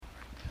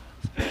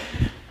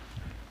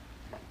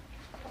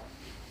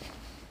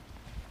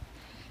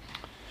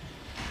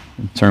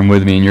Turn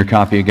with me in your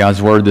copy of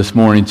God's Word this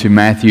morning to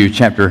Matthew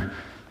chapter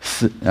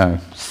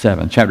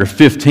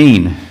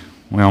 15.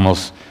 We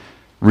almost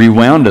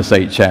rewound us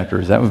 8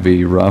 chapters. That would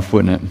be rough,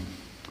 wouldn't it?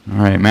 All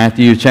right,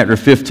 Matthew chapter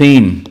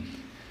 15.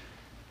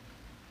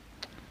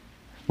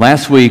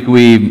 Last week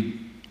we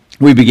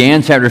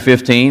began chapter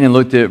 15 and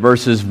looked at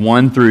verses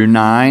 1 through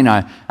 9.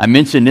 I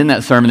mentioned in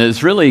that sermon that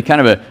it's really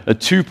kind of a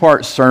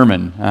two-part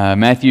sermon.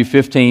 Matthew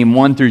 15,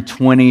 1 through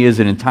 20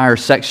 is an entire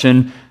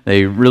section.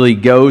 They really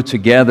go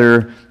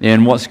together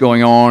in what's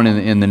going on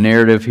in the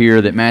narrative here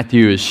that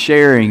Matthew is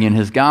sharing in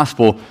his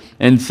gospel.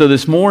 And so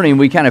this morning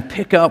we kind of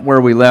pick up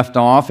where we left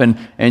off, and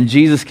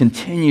Jesus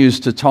continues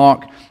to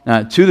talk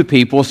to the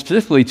people,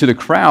 specifically to the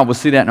crowd. We'll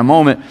see that in a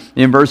moment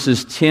in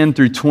verses 10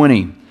 through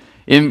 20.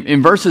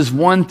 In verses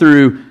 1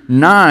 through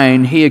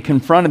 9, he had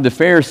confronted the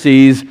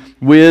Pharisees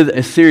with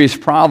a serious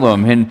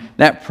problem. And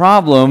that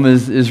problem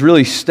is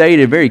really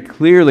stated very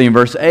clearly in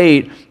verse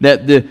 8,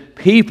 that the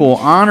people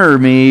honor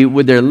me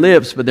with their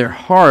lips, but their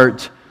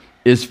heart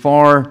is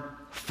far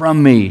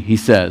from me, he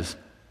says.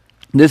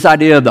 This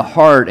idea of the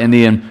heart and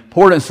the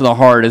importance of the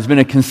heart has been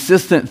a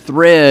consistent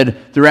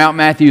thread throughout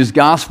Matthew's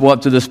gospel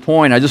up to this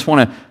point. I just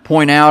want to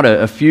point out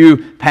a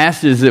few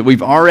passages that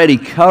we've already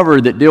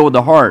covered that deal with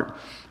the heart.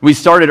 We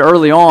started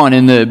early on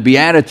in the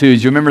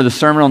Beatitudes. You remember the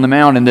Sermon on the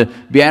Mount and the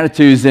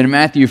Beatitudes in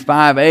Matthew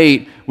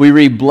 5:8. We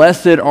read,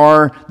 "Blessed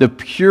are the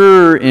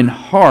pure in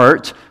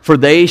heart, for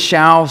they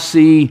shall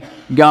see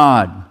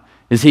God."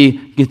 As he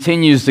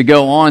continues to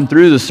go on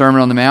through the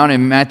Sermon on the Mount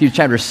in Matthew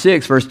chapter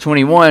 6, verse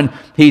 21,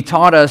 he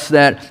taught us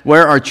that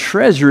where our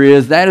treasure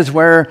is, that is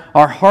where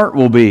our heart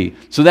will be.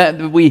 So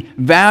that we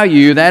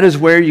value, that is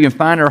where you can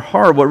find our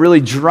heart, what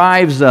really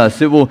drives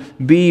us. It will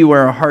be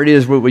where our heart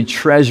is, what we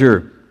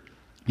treasure.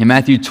 In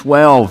Matthew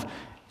 12,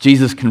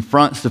 Jesus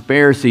confronts the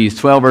Pharisees,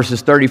 12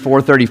 verses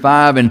 34,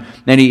 35, and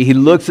then he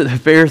looks at the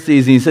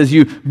Pharisees and he says,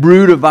 "You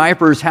brood of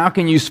vipers, how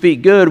can you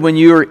speak good when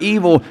you are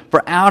evil?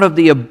 For out of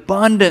the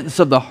abundance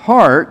of the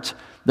heart,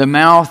 the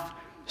mouth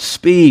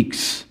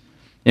speaks."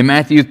 In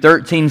Matthew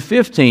 13,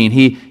 15,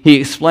 he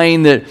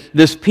explained that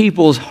this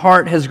people's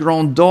heart has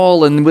grown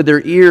dull, and with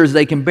their ears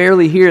they can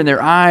barely hear, and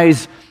their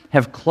eyes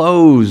have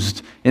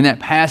closed. In that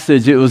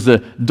passage, it was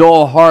the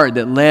dull heart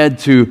that led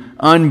to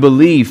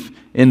unbelief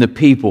in the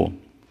people.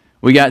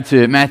 We got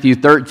to Matthew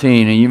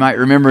 13, and you might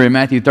remember in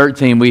Matthew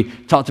 13, we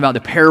talked about the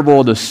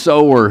parable of the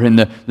sower and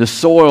the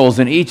soils,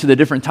 and each of the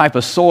different type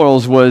of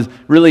soils was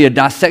really a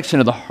dissection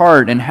of the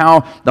heart and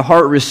how the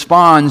heart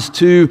responds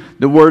to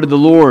the word of the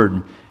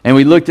Lord. And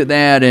we looked at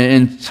that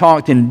and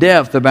talked in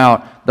depth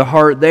about the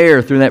heart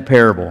there through that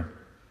parable.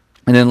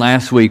 And then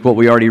last week, what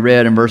we already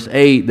read in verse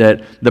 8,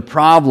 that the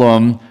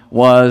problem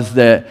was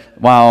that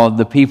while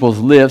the people's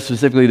lips,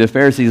 specifically the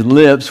Pharisees'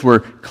 lips, were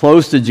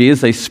close to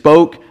Jesus, they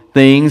spoke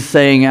things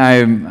saying,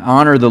 "I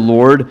honor the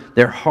Lord,"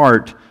 their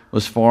heart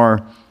was far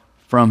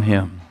from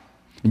him.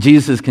 And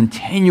Jesus is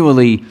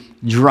continually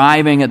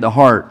driving at the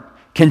heart,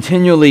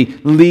 continually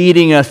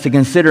leading us to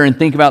consider and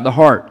think about the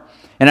heart.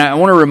 And I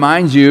want to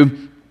remind you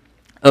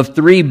of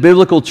 3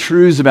 biblical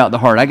truths about the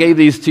heart. I gave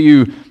these to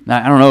you,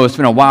 I don't know, it's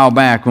been a while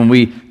back when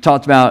we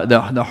talked about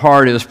the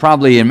heart. It was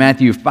probably in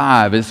Matthew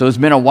 5, so it's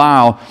been a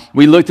while.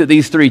 We looked at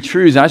these 3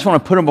 truths. I just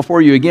want to put them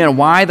before you again,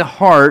 why the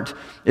heart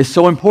is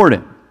so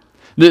important.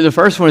 The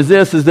first one is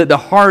this, is that the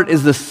heart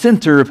is the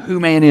center of who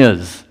man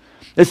is.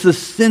 It's the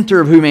center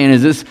of who man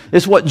is.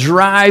 It's what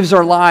drives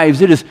our lives.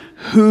 It is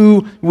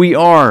who we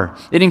are.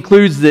 It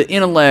includes the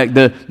intellect,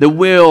 the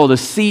will, the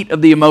seat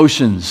of the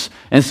emotions.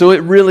 And so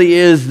it really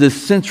is the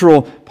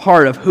central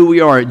part of who we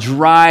are. It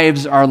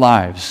drives our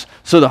lives.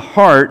 So the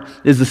heart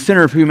is the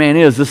center of who man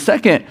is. The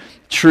second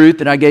truth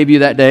that I gave you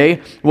that day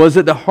was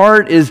that the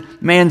heart is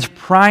man's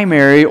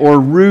primary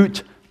or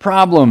root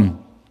problem.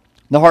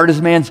 The heart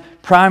is man's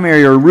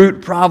primary or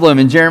root problem.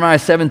 In Jeremiah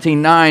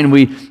 17:9,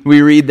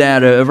 we read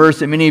that, a verse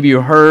that many of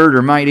you heard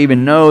or might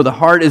even know. The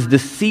heart is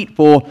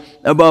deceitful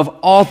above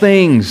all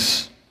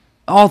things.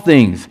 All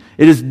things.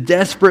 It is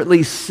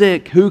desperately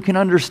sick. Who can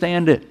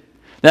understand it?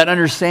 That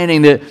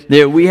understanding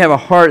that we have a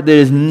heart that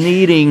is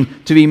needing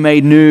to be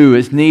made new.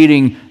 It's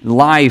needing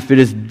life. It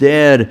is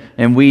dead,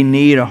 and we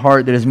need a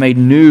heart that is made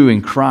new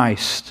in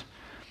Christ.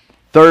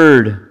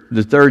 Third,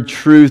 the third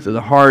truth of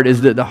the heart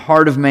is that the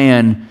heart of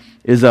man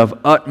is of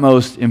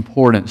utmost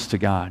importance to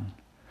God.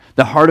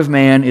 The heart of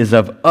man is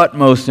of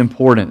utmost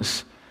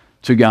importance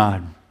to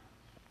God.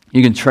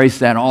 You can trace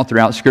that all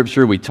throughout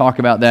Scripture. We talk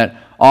about that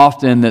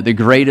often, that the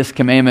greatest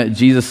commandment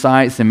Jesus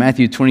cites in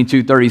Matthew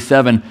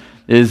 22:37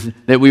 is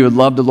that we would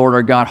love the Lord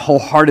our God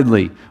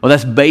wholeheartedly. Well,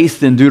 that's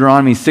based in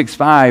Deuteronomy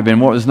 6:5 and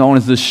what was known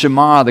as the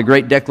Shema, the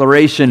great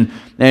declaration,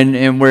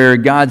 and where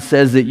God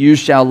says that you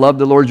shall love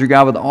the Lord your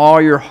God with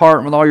all your heart,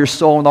 and with all your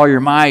soul, and with all your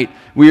might.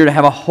 We are to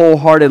have a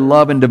wholehearted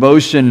love and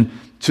devotion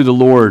to the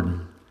Lord.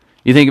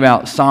 You think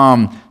about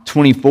Psalm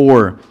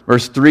 24,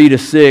 verse 3 to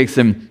 6,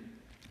 and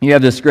you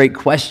have this great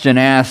question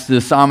asked. The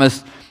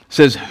psalmist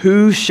says,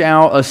 "Who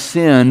shall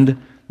ascend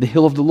the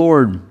hill of the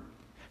Lord?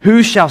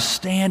 Who shall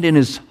stand in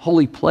his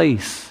holy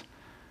place?"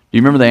 Do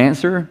you remember the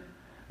answer?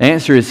 The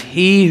answer is,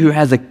 "He who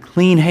has a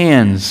clean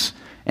hands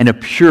and a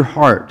pure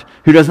heart,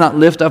 who does not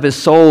lift up his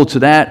soul to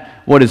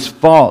that what is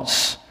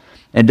false,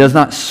 and does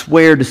not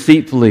swear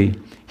deceitfully,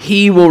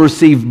 he will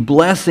receive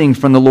blessing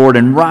from the Lord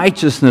and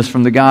righteousness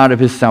from the God of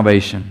his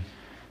salvation.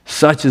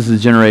 Such is the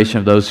generation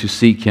of those who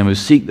seek him, who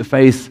seek the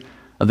face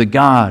of the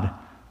God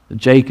of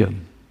Jacob.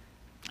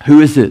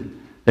 Who is it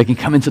that can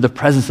come into the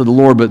presence of the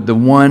Lord but the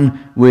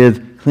one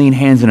with clean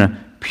hands and a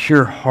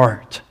pure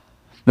heart?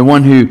 The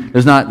one who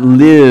does not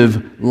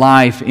live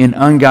life in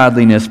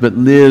ungodliness but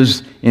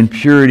lives in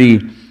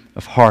purity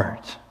of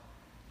heart.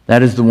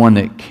 That is the one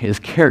that is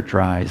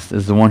characterized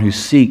as the one who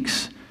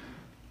seeks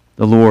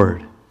the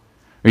Lord.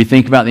 Or you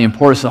think about the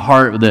importance of the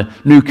heart of the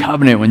new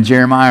covenant when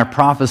Jeremiah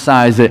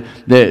prophesies that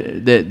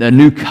the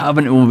new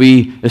covenant will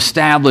be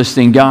established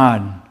in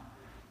God.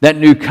 That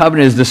new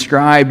covenant is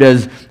described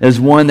as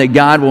one that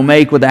God will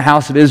make with the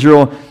house of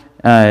Israel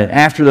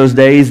after those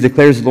days,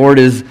 declares the Lord,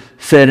 is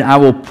said, I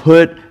will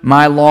put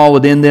my law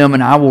within them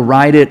and I will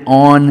write it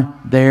on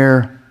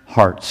their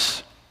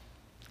hearts.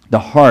 The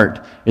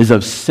heart is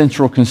of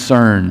central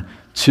concern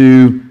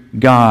to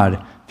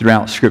God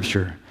throughout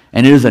Scripture.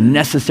 And it is a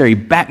necessary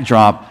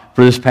backdrop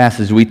for this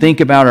passage. We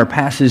think about our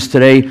passage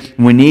today,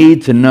 we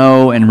need to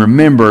know and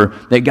remember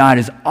that God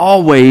has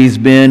always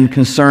been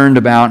concerned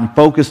about and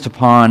focused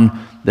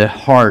upon the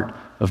heart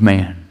of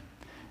man.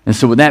 And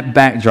so with that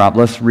backdrop,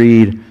 let's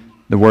read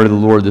the word of the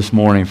Lord this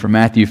morning from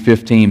Matthew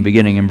 15,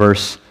 beginning in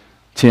verse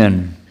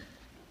 10.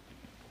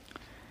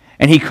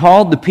 And he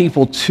called the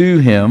people to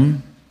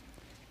him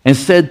and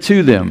said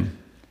to them,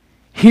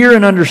 hear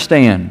and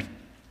understand.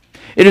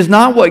 It is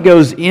not what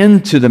goes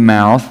into the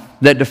mouth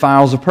that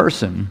defiles a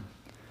person,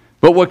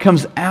 but what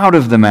comes out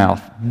of the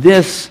mouth,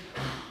 this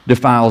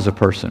defiles a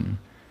person.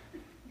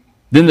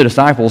 Then the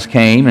disciples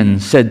came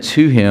and said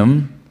to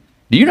him,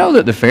 do you know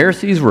that the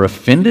Pharisees were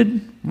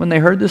offended when they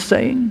heard this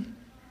saying?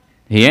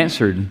 He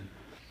answered,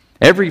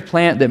 every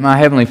plant that my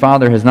heavenly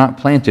Father has not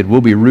planted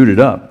will be rooted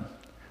up.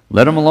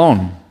 Let them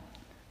alone.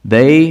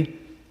 They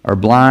are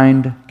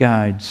blind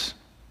guides.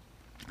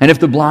 And if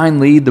the blind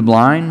lead the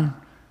blind,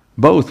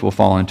 both will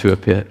fall into a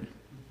pit.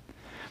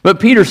 But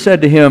Peter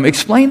said to him,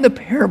 explain the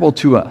parable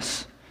to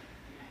us.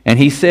 And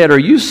he said, are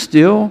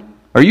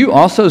you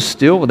also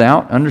still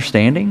without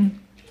understanding?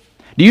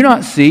 Do you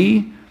not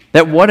see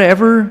that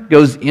whatever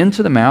goes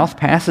into the mouth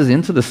passes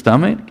into the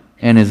stomach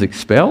and is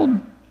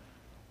expelled?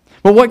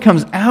 But what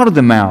comes out of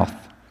the mouth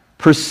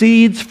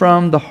proceeds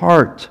from the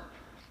heart,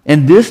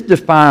 and this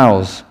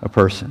defiles a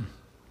person.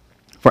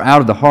 For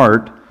out of the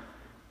heart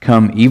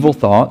come evil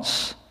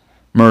thoughts,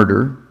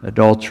 murder,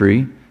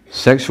 adultery,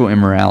 sexual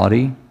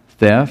immorality,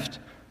 theft,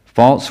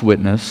 false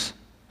witness,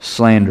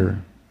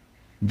 slander.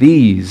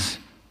 These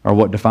are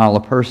what defile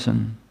a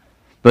person.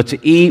 But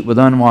to eat with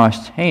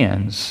unwashed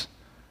hands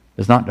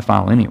does not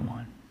defile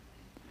anyone.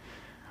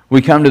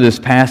 We come to this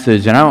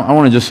passage, and I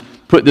want to just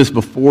put this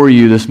before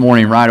you this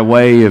morning right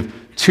away of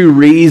two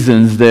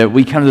reasons that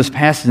we come to this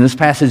passage, and this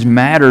passage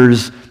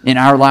matters in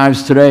our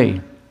lives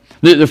today.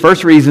 The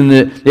first reason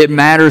that it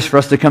matters for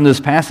us to come to this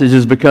passage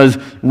is because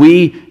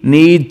we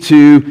need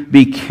to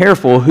be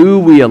careful who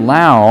we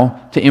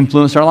allow to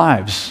influence our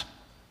lives.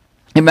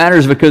 It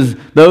matters because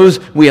those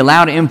we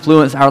allow to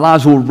influence our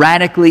lives will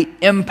radically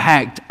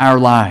impact our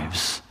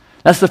lives.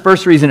 That's the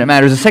first reason it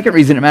matters. The second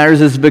reason it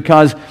matters is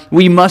because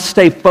we must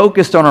stay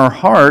focused on our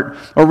heart,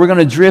 or we're going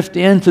to drift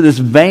into this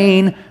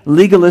vain,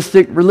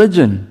 legalistic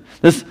religion.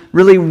 This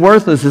really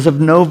worthless, this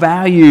of no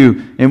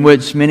value, in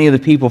which many of the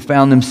people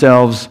found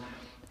themselves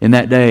in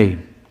that day.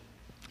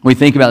 We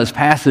think about this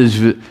passage,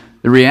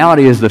 the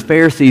reality is the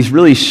Pharisees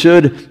really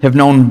should have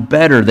known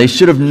better. They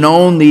should have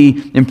known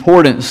the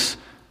importance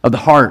of the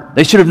heart.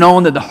 They should have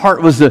known that the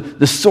heart was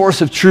the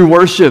source of true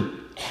worship.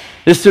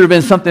 This should have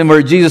been something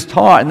where Jesus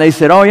taught, and they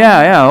said,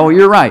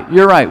 you're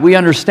right, we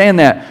understand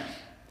that.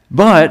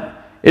 But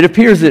it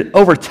appears that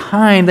over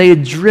time they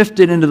had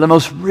drifted into the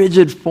most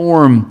rigid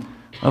form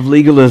of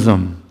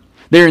legalism.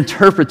 Their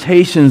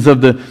interpretations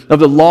of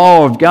the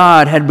law of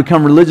God had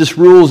become religious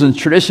rules and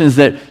traditions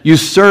that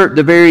usurped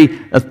the very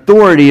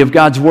authority of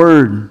God's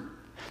Word.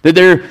 That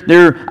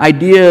their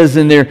ideas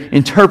and their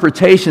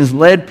interpretations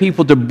led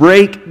people to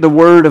break the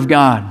Word of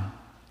God.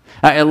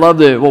 I love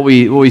what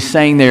we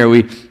sang there.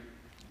 We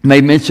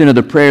made mention of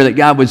the prayer that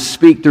God would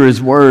speak through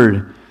His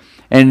Word.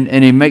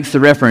 And he makes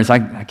the reference,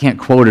 I can't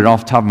quote it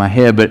off the top of my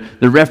head, but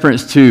the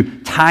reference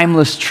to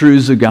timeless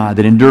truths of God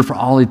that endure for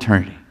all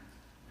eternity.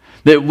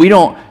 That we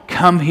don't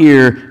come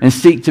here and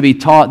seek to be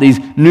taught these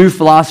new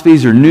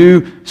philosophies or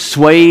new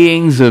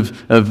swayings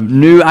of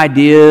new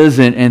ideas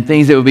and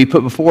things that would be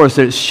put before us,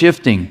 that it's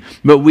shifting.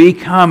 But we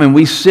come and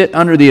we sit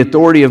under the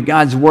authority of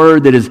God's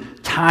Word that is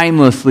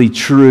timelessly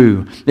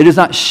true. It does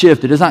not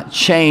shift, it does not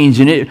change,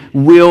 and it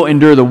will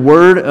endure. The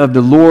Word of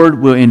the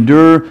Lord will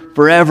endure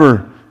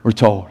forever, we're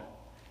told.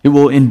 It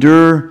will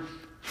endure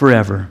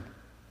forever.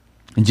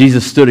 And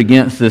Jesus stood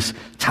against this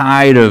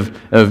tide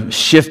of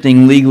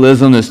shifting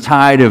legalism, this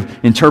tide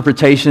of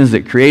interpretations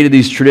that created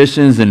these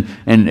traditions and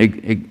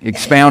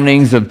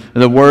expoundings of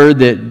the Word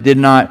that did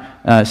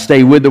not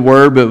stay with the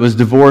Word but was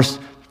divorced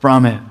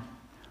from it.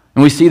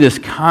 And we see this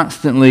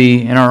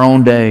constantly in our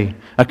own day,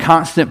 a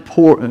constant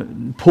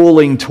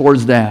pulling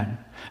towards that,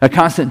 a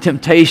constant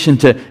temptation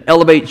to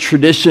elevate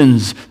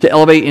traditions, to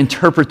elevate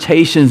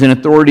interpretations and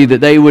authority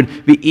that they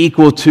would be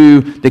equal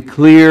to the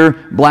clear,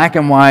 black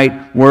and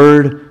white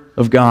Word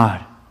of God.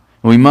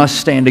 And we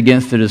must stand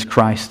against it as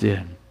Christ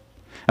did.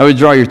 I would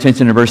draw your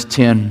attention to verse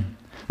 10.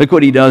 Look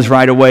what he does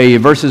right away.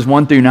 In verses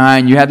 1 through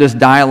 9, you have this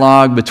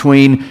dialogue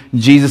between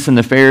Jesus and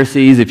the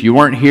Pharisees. If you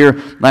weren't here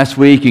last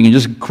week, you can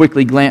just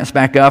quickly glance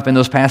back up in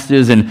those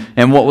passages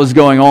and what was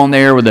going on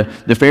there where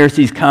the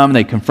Pharisees come and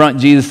they confront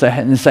Jesus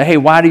and say, hey,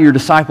 why do your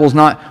disciples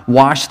not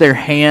wash their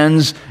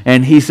hands?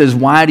 And he says,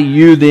 why do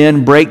you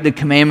then break the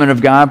commandment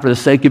of God for the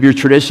sake of your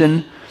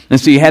tradition?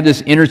 And so you have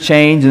this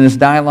interchange and this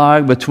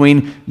dialogue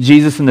between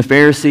Jesus and the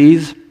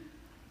Pharisees.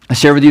 I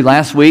shared with you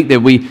last week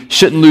that we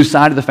shouldn't lose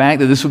sight of the fact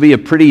that this will be a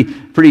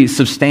pretty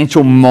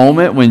substantial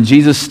moment when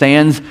Jesus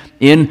stands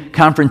in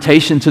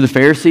confrontation to the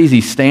Pharisees.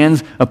 He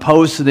stands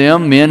opposed to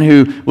them, men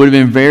who would have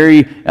been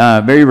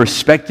very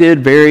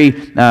respected,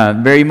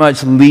 very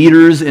much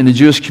leaders in the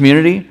Jewish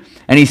community.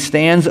 And he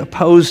stands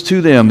opposed to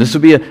them. This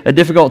will be a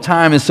difficult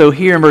time. And so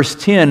here in verse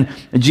 10,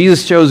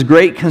 Jesus shows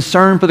great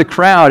concern for the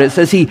crowd. It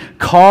says he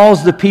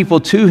calls the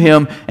people to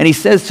him and he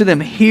says to them,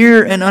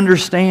 hear and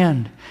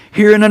understand.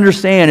 Hear and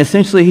understand.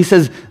 Essentially, he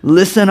says,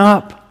 listen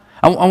up.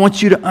 I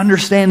want you to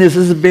understand this.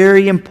 This is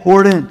very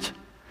important.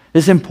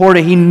 It's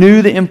important. He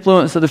knew the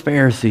influence of the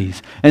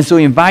Pharisees. And so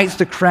he invites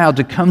the crowd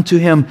to come to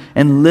him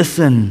and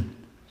listen.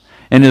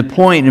 And the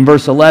point in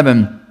verse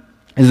 11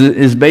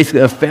 is basically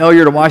a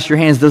failure to wash your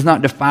hands does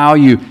not defile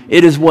you.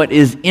 It is what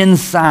is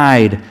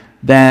inside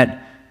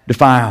that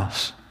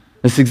defiles.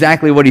 That's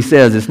exactly what he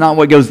says. It's not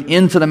what goes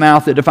into the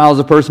mouth that defiles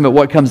a person, but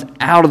what comes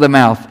out of the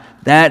mouth.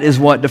 That is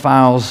what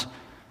defiles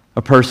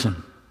a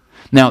person.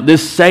 Now,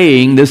 this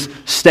saying, this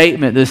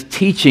statement, this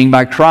teaching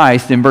by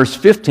Christ in verse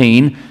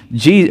 15,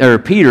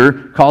 Peter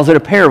calls it a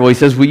parable. He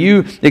says, will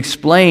you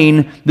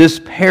explain this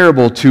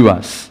parable to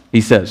us?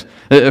 He says.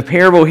 A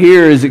parable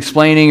here is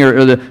explaining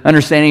or the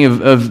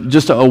understanding of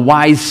just a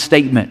wise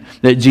statement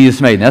that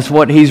Jesus made. And that's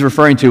what he's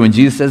referring to. When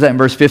Jesus says that in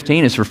verse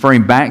 15, it's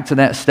referring back to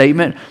that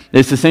statement.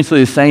 It's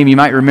essentially the same. You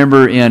might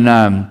remember in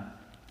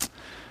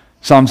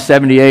Psalm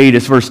 78,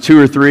 it's verse 2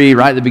 or 3,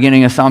 right at the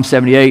beginning of Psalm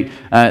 78,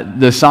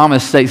 the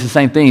psalmist states the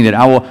same thing, that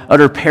I will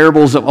utter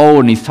parables of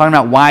old, and he's talking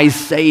about wise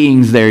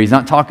sayings there. He's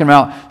not talking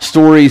about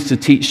stories to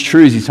teach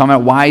truths. He's talking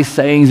about wise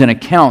sayings and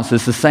accounts.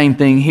 It's the same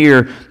thing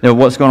here, that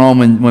what's going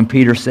on when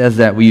Peter says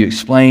that. Will you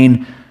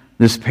explain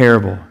this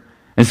parable?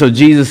 And so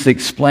Jesus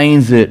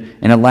explains it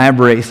and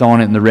elaborates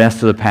on it in the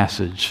rest of the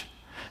passage.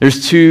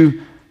 There's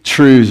two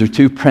truths or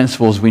two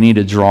principles we need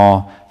to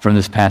draw from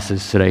this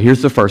passage today.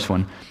 Here's the first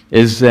one,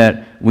 is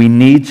that we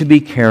need to be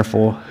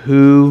careful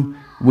who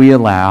we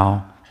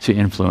allow to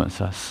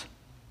influence us.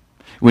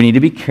 We need to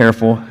be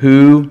careful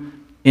who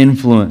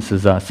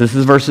influences us. This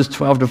is verses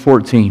 12 to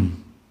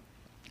 14.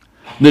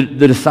 The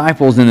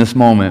disciples in this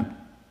moment,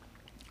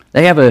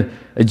 they have a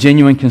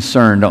genuine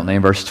concern, don't they,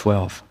 in verse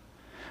 12?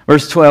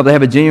 Verse 12, they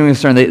have a genuine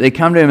concern. They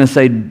come to him and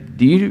say,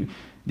 do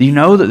you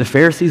know that the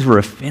Pharisees were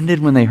offended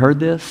when they heard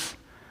this?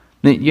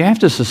 You have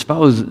to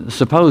suppose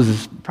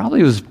this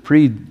probably was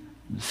pretty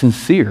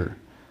sincere.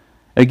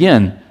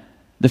 Again,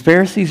 the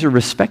Pharisees are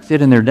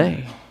respected in their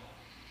day.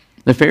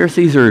 The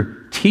Pharisees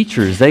are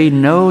teachers. They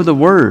know the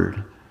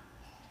word.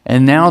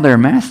 And now their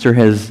master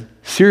has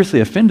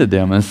seriously offended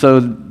them. And so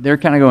they're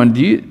kind of going,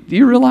 do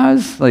you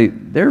realize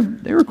like they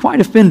were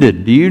quite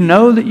offended? Do you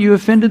know that you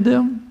offended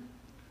them?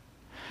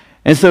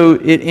 And so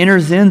it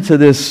enters into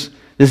this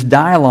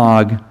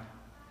dialogue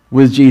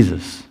with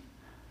Jesus.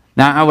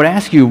 Now I would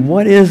ask you,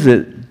 what is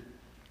it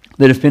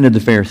that offended the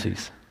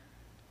Pharisees?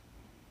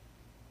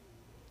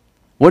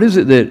 What is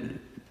it that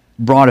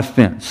brought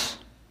offense?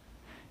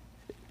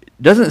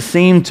 It doesn't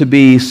seem to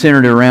be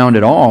centered around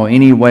at all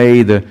any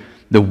way the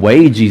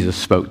way Jesus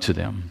spoke to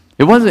them.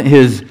 It wasn't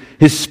his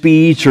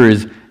speech or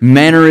his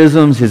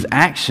mannerisms, his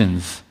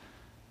actions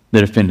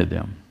that offended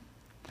them.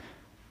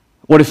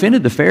 What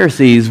offended the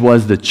Pharisees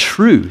was the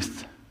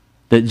truth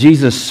that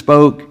Jesus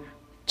spoke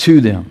to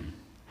them.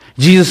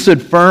 Jesus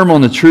stood firm on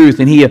the truth,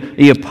 and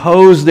he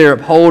opposed their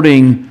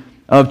upholding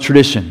of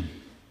tradition.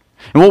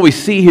 And what we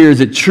see here is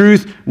that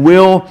truth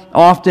will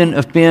often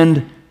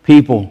offend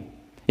people.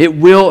 It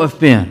will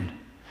offend.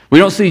 We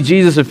don't see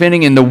Jesus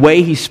offending in the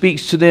way he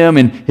speaks to them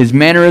and his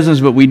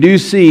mannerisms, but we do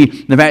see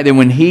the fact that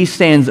when he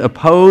stands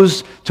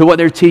opposed to what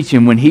they're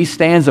teaching, when he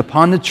stands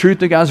upon the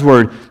truth of God's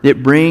word,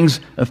 it brings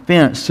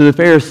offense to the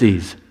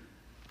Pharisees.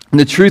 And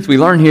the truth we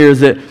learn here is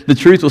that the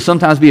truth will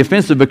sometimes be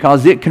offensive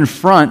because it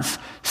confronts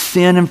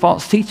sin and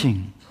false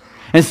teaching.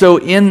 And so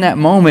in that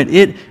moment,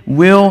 it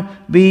will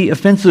be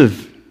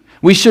offensive.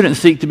 We shouldn't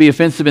seek to be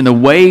offensive in the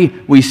way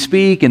we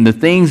speak and the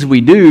things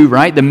we do,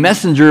 right? The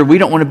messenger, we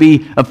don't want to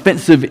be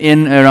offensive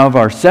in and of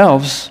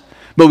ourselves,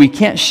 but we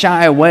can't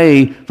shy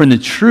away from the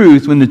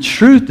truth when the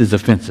truth is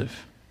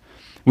offensive.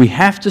 We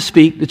have to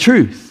speak the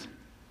truth.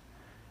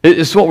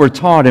 It's what we're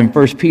taught in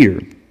 1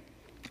 Peter.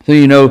 So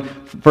you know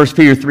 1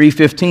 Peter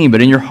 3:15,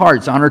 but in your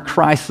hearts honor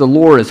Christ the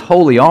Lord as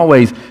holy,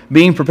 always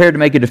being prepared to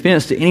make a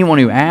defense to anyone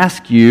who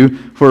asks you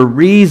for a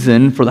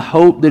reason for the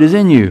hope that is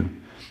in you.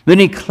 Then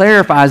he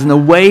clarifies, and the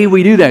way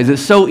we do that is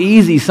it's so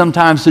easy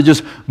sometimes to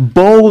just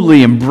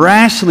boldly and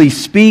brashly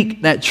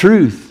speak that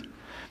truth.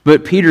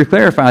 But Peter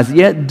clarifies,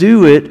 yet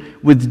do it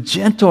with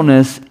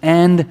gentleness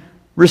and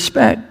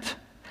respect,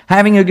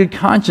 having a good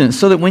conscience,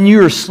 so that when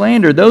you are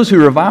slandered, those who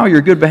revile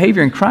your good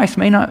behavior in Christ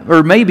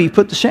may be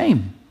put to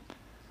shame.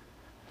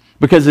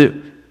 Because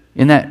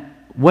in that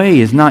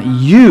way, it's not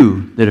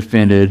you that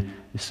offended,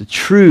 it's the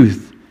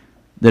truth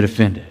that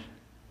offended.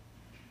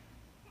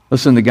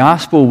 Listen, the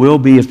gospel will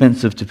be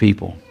offensive to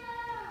people.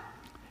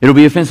 It'll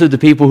be offensive to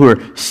people who are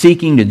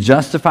seeking to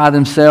justify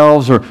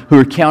themselves or who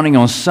are counting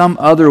on some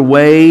other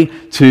way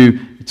to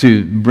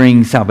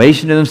bring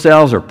salvation to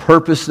themselves or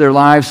purpose their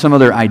lives, some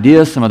other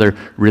idea, some other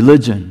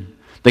religion.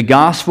 The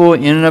gospel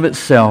in and of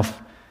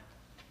itself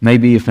may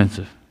be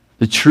offensive.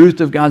 The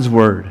truth of God's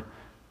word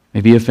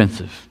may be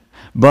offensive.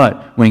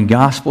 But when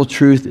gospel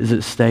truth is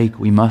at stake,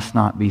 we must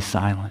not be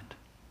silent.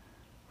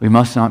 We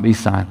must not be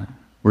silent.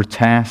 We're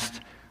tasked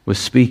with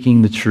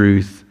speaking the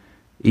truth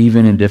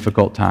even in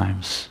difficult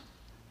times.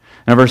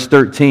 Now verse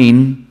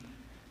 13,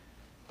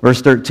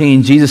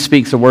 Jesus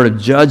speaks a word of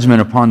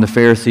judgment upon the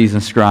Pharisees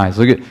and scribes.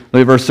 Look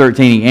at verse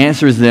 13. He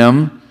answers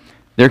them.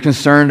 They're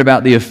concerned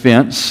about the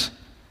offense.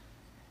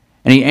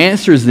 And he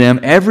answers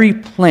them, every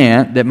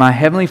plant that my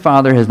heavenly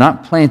Father has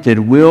not planted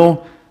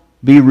will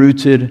be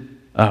rooted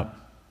up.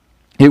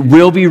 It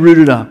will be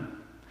rooted up.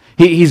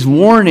 He's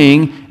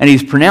warning and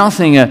he's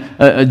pronouncing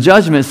a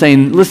judgment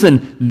saying,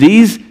 listen,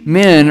 these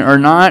men are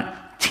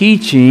not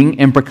teaching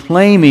and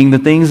proclaiming the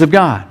things of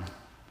God.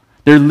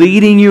 They're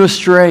leading you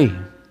astray.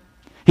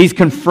 He's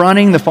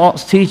confronting the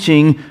false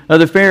teaching of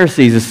the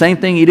Pharisees. The same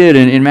thing he did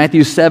in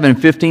Matthew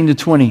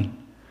 7:15-20.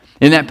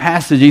 In that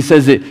passage, he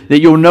says that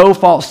you'll know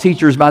false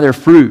teachers by their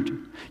fruit.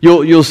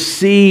 You'll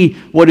see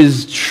what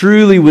is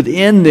truly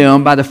within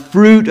them by the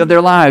fruit of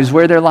their lives,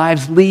 where their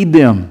lives lead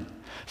them.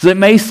 So it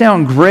may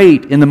sound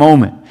great in the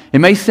moment. It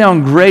may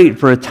sound great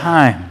for a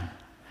time.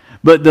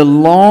 But the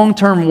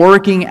long-term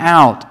working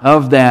out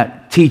of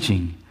that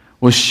teaching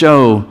will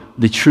show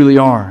they truly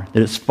are,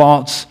 that it's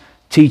false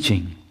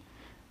teaching.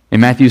 In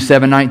Matthew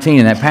 7:19,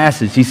 in that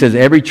passage, he says,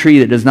 every tree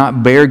that does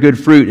not bear good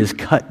fruit is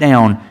cut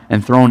down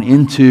and thrown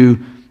into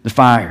the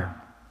fire.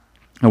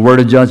 A word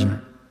of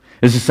judgment.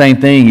 It's the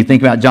same thing. You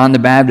think about John the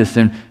Baptist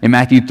in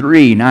Matthew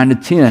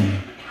 3:9-10.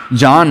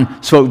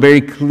 John spoke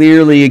very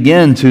clearly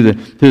again to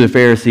the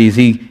Pharisees.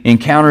 He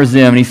encounters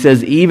them and he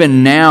says,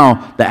 even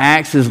now the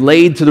axe is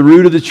laid to the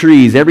root of the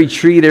trees. Every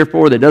tree,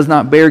 therefore, that does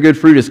not bear good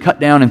fruit is cut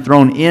down and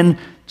thrown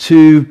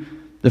into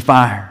the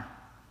fire.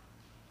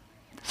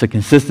 It's a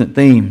consistent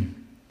theme.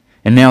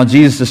 And now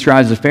Jesus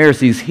describes the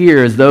Pharisees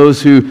here as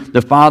those who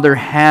the Father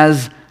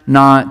has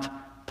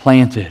not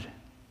planted.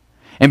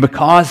 And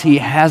because he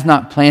has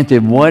not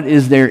planted, what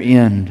is their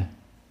end?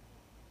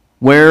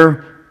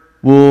 Where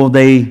will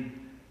they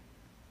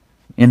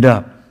end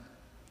up?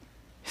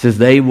 He says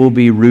they will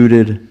be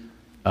rooted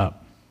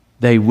up.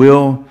 They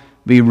will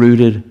be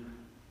rooted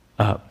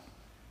up.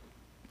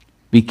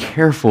 Be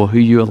careful who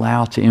you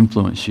allow to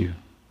influence you.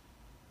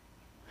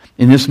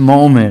 In this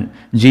moment,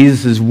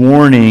 Jesus is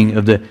warning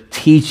of the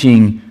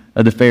teaching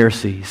of the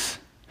Pharisees.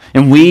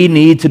 And we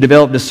need to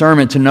develop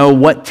discernment to know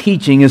what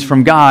teaching is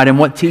from God and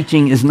what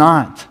teaching is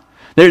not.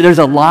 There's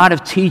a lot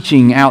of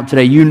teaching out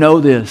today. You know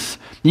this.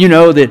 You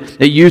know that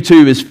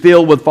YouTube is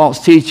filled with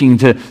false teaching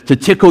to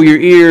tickle your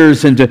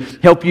ears and to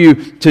help you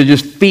to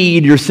just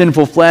feed your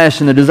sinful flesh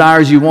and the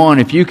desires you want.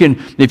 If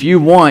you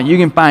want, you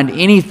can find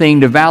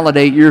anything to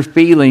validate your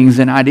feelings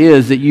and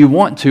ideas that you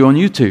want to on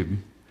YouTube.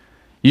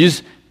 You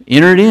just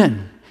enter it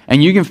in.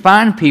 And you can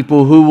find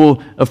people who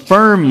will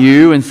affirm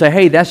you and say,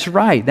 hey, that's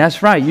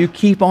right. You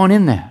keep on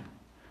in that.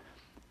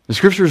 The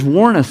Scriptures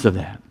warn us of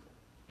that.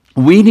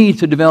 We need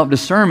to develop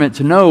discernment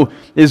to know,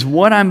 is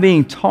what I'm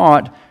being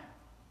taught,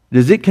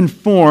 does it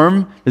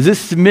conform, does it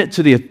submit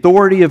to the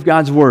authority of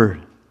God's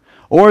Word?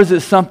 Or is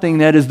it something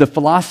that is the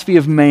philosophy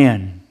of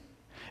man?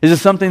 Is it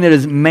something that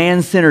is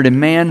man-centered and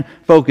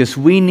man-focused?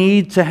 We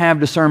need to have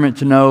discernment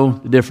to know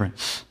the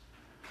difference.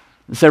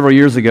 Several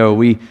years ago,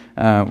 we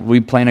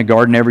plant a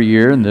garden every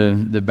year in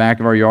the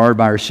back of our yard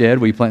by our shed.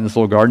 We plant this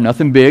little garden,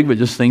 nothing big, but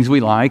just things we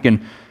like.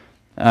 And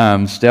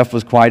Steph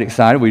was quite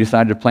excited. We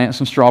decided to plant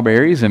some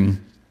strawberries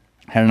and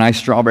had a nice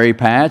strawberry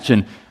patch.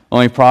 And the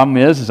only problem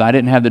is I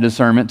didn't have the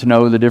discernment to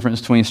know the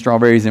difference between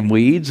strawberries and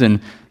weeds.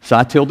 And so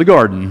I tilled the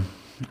garden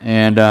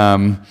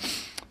and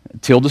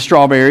tilled the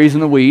strawberries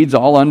and the weeds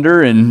all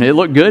under. And it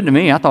looked good to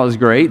me. I thought it was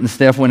great. And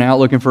Steph went out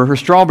looking for her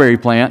strawberry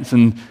plants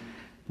and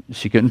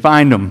she couldn't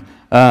find them.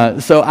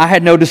 So I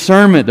had no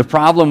discernment. The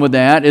problem with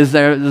that is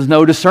there's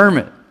no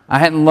discernment. I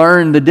hadn't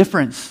learned the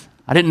difference.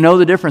 I didn't know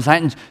the difference. I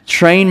hadn't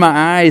trained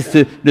my eyes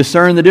to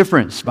discern the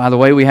difference. By the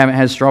way, we haven't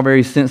had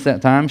strawberries since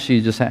that time.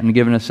 She just hadn't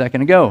given a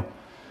second ago.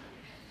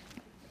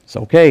 It's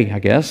okay, I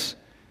guess.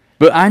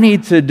 But I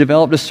need to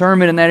develop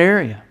discernment in that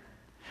area.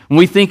 When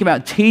we think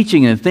about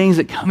teaching and things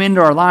that come into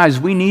our lives,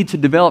 we need to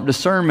develop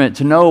discernment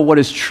to know what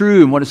is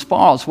true and what is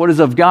false, what is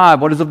of God,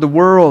 what is of the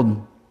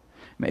world.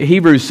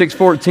 Hebrews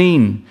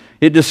 6:14,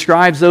 it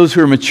describes those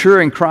who are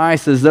mature in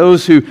Christ as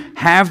those who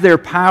have their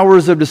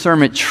powers of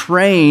discernment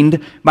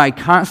trained by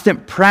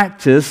constant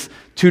practice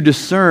to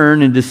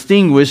discern and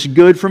distinguish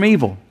good from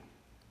evil.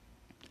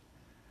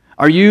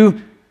 Are you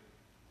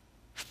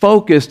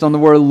focused on the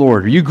word of the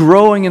Lord? Are you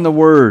growing in the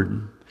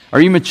word? Are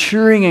you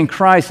maturing in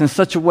Christ in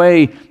such a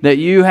way that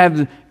you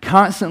have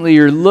constantly,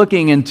 you're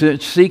looking into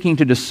seeking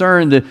to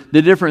discern the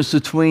difference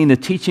between the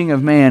teaching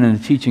of man and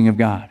the teaching of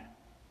God?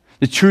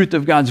 The truth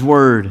of God's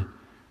word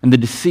and the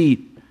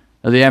deceit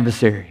of the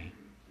adversary.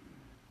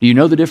 Do you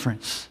know the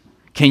difference?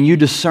 Can you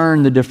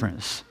discern the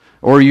difference?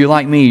 Or are you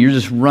like me, you're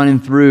just running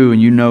through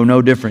and you know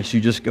no difference.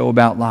 You just go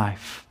about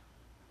life.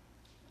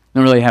 I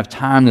don't really have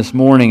time this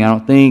morning, I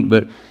don't think,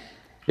 but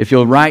if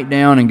you'll write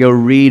down and go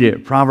read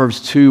it,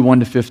 Proverbs 2,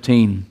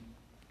 1-15.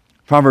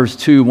 Proverbs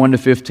 2,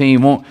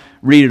 1-15. Won't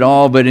read it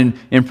all, but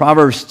in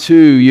Proverbs 2,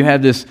 you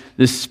have this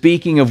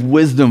speaking of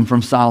wisdom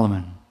from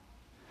Solomon.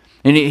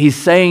 And he's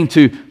saying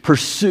to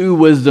pursue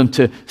wisdom,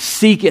 to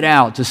seek it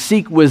out, to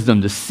seek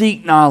wisdom, to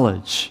seek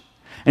knowledge.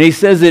 And he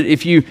says that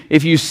if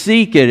you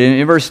seek it,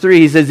 in verse 3,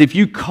 he says, if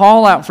you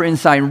call out for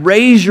insight and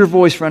raise your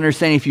voice for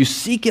understanding, if you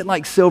seek it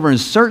like silver and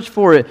search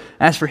for it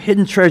as for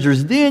hidden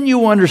treasures, then you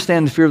will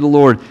understand the fear of the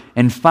Lord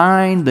and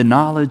find the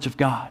knowledge of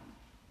God.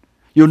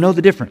 You'll know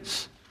the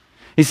difference.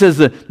 He says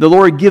that the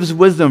Lord gives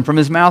wisdom. From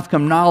his mouth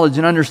come knowledge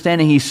and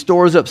understanding. He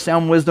stores up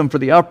sound wisdom for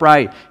the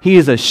upright. He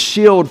is a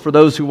shield for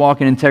those who walk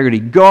in integrity,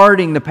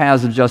 guarding the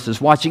paths of justice,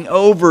 watching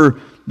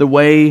over the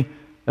way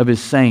of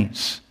his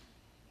saints.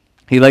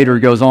 He later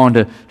goes on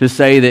to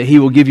say that he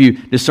will give you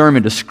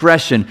discernment,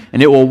 discretion,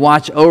 and it will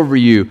watch over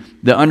you.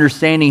 The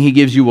understanding he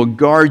gives you will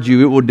guard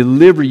you. It will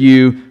deliver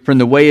you from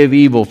the way of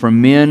evil, from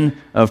men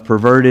of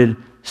perverted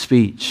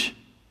speech.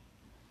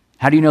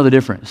 How do you know the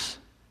difference?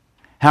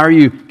 How are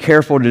you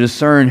careful to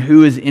discern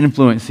who is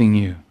influencing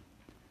you?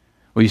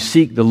 Well, you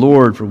seek the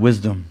Lord for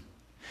wisdom.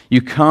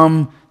 You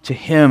come to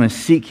him and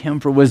seek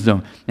him for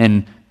wisdom.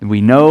 And we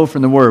know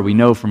from the Word, we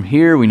know from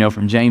here, we know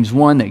from James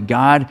 1 that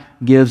God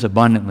gives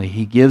abundantly.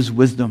 He gives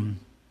wisdom.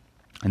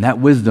 And that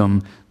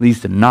wisdom leads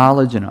to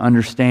knowledge and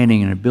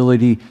understanding and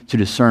ability to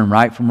discern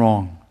right from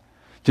wrong,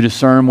 to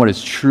discern what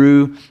is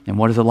true and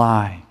what is a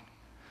lie,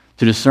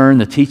 to discern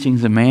the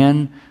teachings of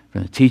man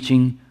from the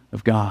teaching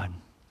of God.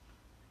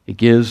 It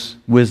gives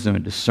wisdom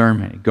and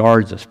discernment. It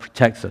guards us,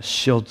 protects us,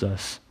 shields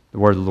us, the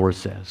Word of the Lord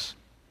says.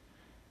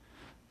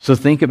 So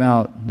think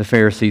about the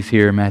Pharisees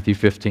here in Matthew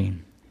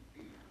 15.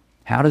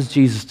 How does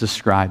Jesus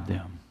describe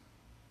them?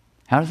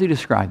 How does he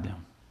describe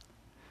them?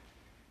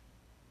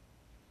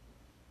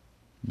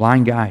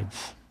 Blind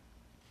guides.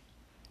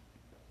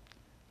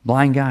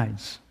 Blind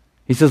guides.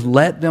 He says,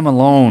 let them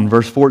alone.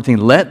 Verse 14,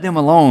 let them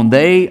alone.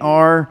 They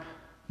are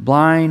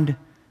blind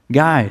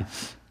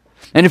guides.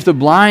 And if the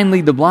blind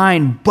lead the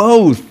blind,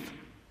 both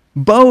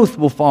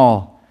will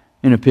fall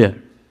in a pit.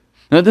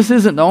 Now, this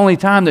isn't the only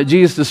time that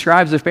Jesus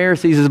describes the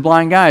Pharisees as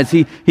blind guides.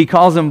 He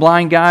calls them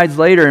blind guides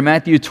later in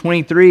Matthew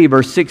 23,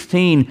 verse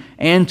 16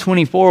 and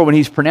 24, when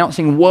he's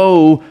pronouncing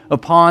woe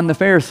upon the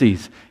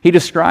Pharisees. He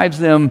describes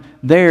them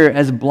there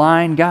as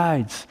blind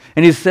guides.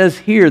 And he says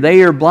here,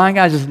 they are blind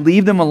guides. Just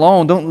leave them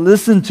alone. Don't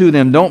listen to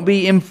them. Don't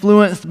be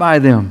influenced by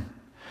them.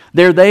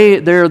 They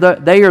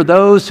are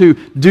those who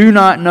do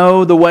not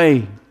know the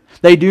way.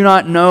 They do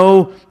not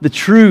know the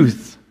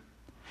truth.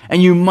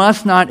 And you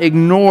must not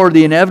ignore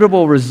the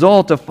inevitable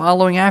result of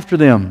following after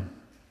them.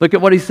 Look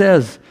at what he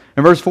says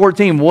in verse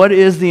 14. What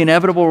is the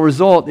inevitable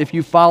result if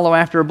you follow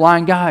after a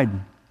blind guide?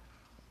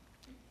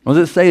 What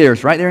does it say there?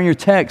 It's right there in your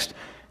text.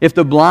 If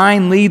the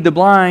blind lead the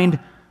blind,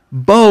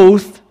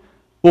 both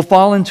will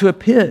fall into a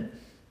pit.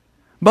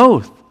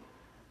 Both.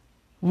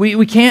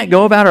 We can't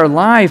go about our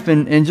life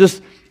and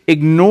just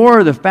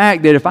ignore the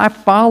fact that if I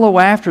follow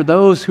after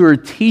those who are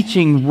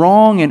teaching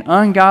wrong and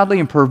ungodly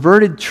and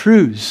perverted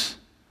truths,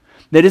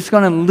 that it's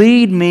going to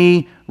lead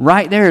me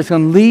right there. It's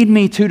going to lead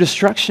me to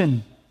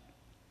destruction.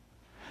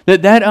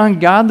 That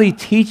ungodly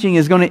teaching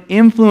is going to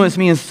influence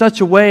me in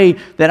such a way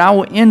that I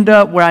will end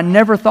up where I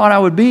never thought I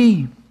would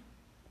be.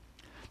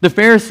 The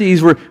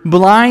Pharisees were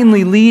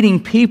blindly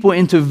leading people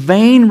into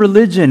vain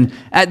religion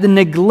at the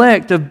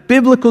neglect of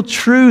biblical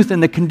truth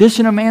and the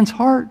condition of man's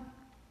heart.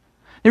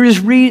 They were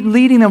just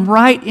leading them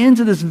right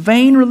into this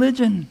vain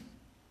religion.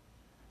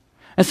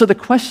 And so the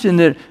question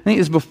that I think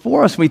is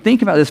before us when we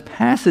think about this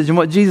passage and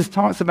what Jesus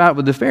talks about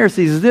with the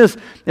Pharisees is this,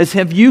 is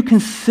have you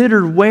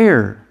considered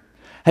where?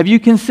 Have you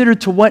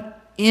considered to what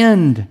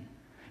end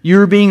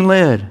you're being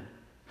led?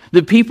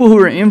 The people who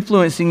are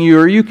influencing you,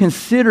 are you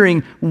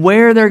considering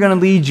where they're going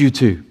to lead you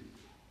to?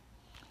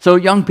 So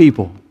young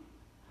people,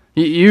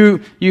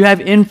 you have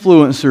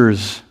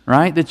influencers,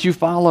 right, that you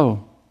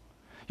follow.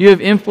 You have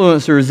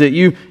influencers that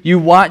you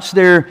watch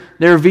their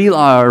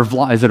vlog, or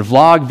vlog. Is it a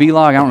vlog,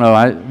 vlog? I don't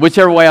know.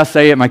 Whichever way I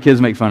say it, my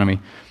kids make fun of me.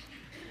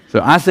 So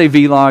I say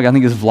vlog, I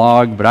think it's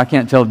vlog, but I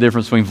can't tell the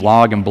difference between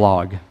vlog and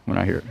blog when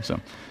I hear it.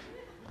 So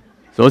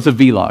it's a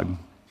vlog.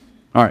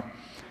 All right.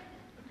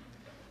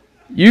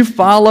 You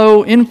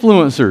follow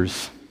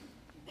influencers.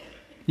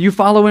 You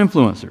follow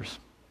influencers.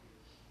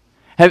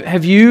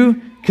 Have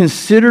you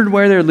considered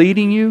where they're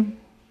leading you?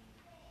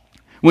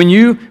 When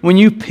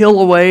you peel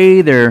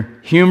away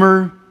their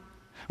humor,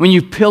 when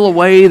you peel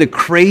away the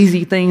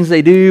crazy things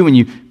they do, when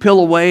you peel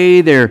away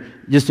their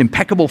just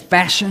impeccable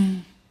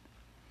fashion,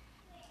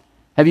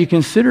 have you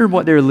considered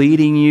what they're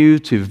leading you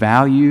to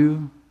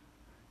value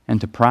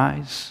and to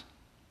prize?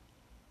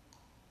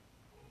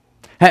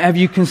 Have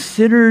you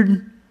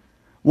considered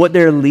what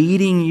they're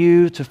leading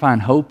you to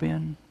find hope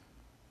in?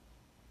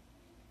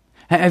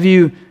 Have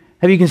you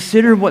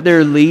considered what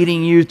they're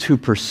leading you to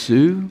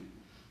pursue,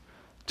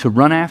 to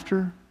run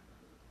after,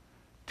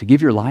 to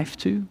give your life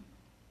to?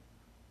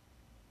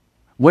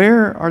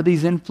 Where are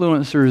these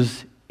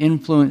influencers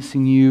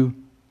influencing you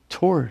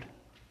toward?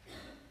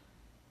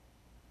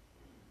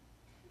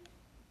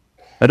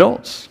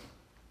 Adults,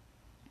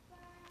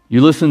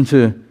 you listen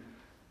to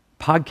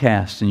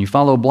podcasts and you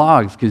follow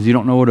blogs because you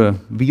don't know what a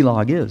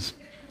vlog is.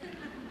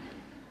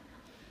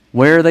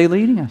 Where are they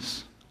leading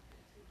us?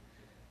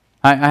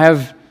 I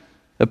have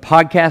a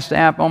podcast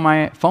app on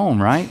my phone,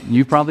 right?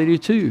 You probably do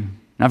too.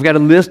 And I've got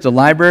a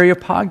library of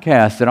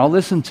podcasts that I'll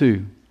listen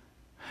to.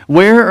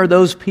 Where are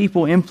those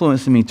people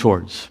influencing me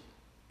towards?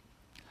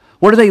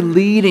 What are they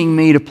leading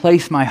me to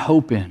place my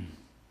hope in?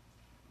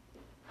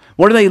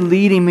 What are they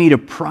leading me to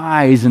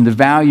prize and to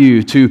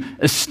value, to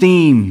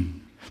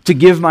esteem, to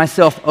give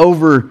myself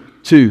over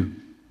to?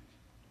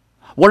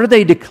 What are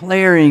they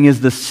declaring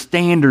is the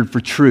standard for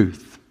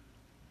truth?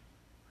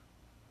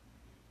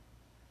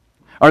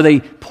 Are they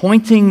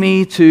pointing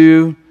me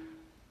to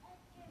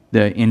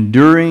the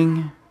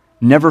enduring,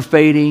 never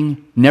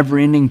fading, never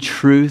ending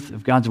truth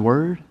of God's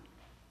Word?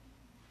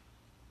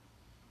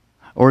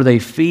 Or are they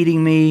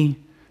feeding me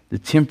the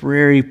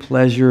temporary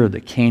pleasure of the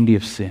candy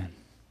of sin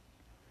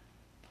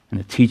and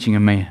the teaching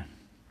of man?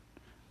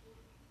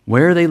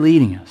 Where are they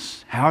leading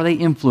us? How are they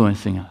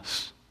influencing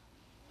us?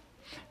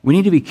 We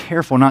need to be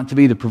careful not to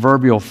be the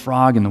proverbial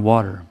frog in the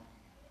water.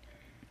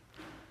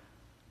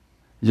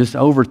 Just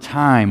over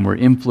time, we're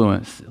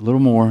influenced a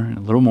little more and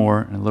a little more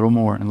and a little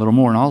more and a little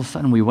more. And all of a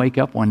sudden, we wake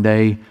up one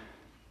day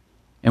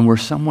and we're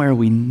somewhere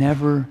we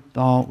never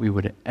thought we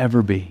would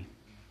ever be.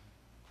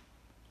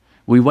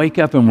 We wake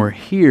up and we're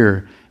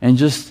here, and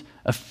just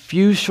a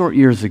few short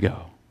years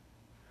ago,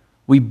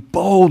 we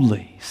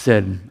boldly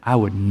said, I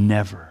would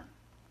never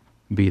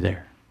be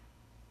there.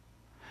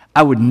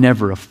 I would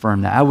never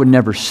affirm that. I would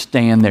never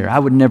stand there. I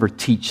would never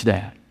teach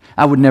that.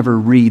 I would never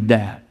read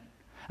that.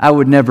 I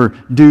would never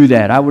do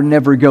that. I would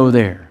never go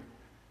there.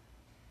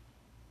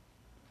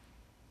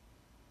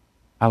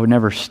 I would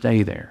never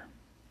stay there.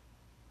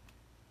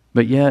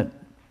 But yet,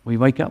 we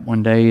wake up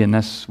one day and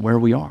that's where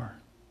we are.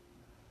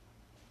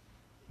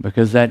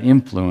 Because that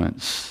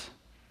influence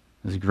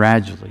has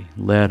gradually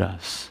led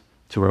us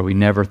to where we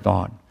never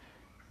thought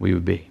we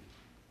would be.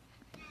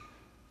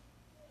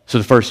 So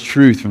the first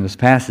truth from this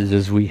passage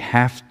is we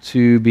have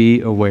to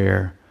be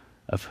aware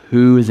of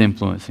who is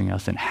influencing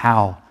us and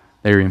how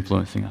they're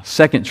influencing us.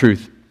 Second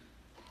truth,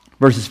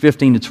 verses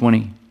 15 to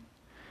 20.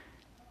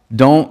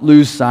 Don't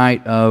lose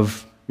sight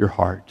of your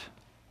heart.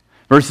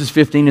 Verses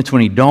 15 to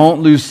 20.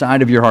 Don't lose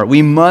sight of your heart.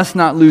 We must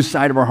not lose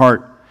sight of our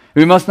heart.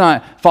 We must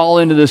not fall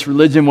into this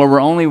religion where we're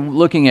only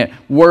looking at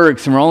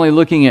works and we're only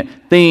looking at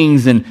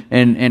things and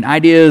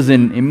ideas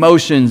and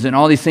emotions and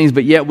all these things,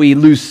 but yet we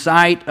lose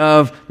sight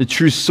of the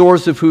true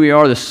source of who we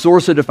are, the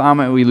source of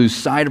defilement. We lose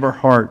sight of our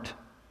heart.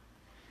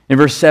 In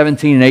verse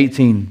 17 and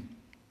 18,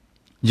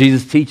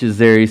 Jesus teaches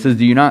there, he says,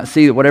 do you not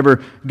see that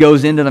whatever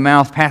goes into the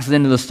mouth passes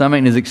into the stomach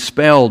and is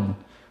expelled?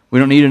 We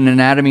don't need an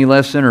anatomy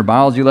lesson or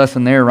biology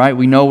lesson there, right?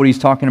 We know what he's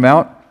talking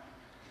about.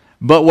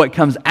 But what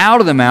comes out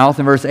of the mouth,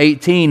 in verse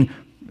 18,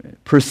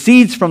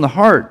 proceeds from the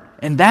heart,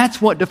 and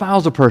that's what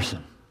defiles a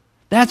person.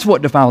 That's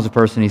what defiles a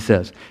person, he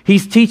says.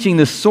 He's teaching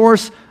the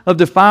source of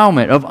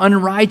defilement, of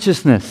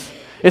unrighteousness.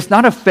 It's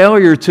not a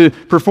failure to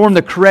perform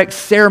the correct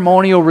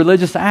ceremonial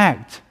religious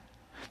act,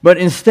 but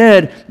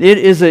instead, it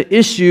is an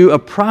issue, a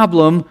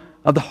problem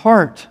of the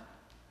heart.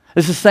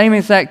 It's the same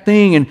exact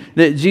thing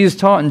that Jesus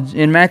taught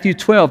in Matthew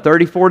 12,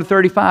 34 to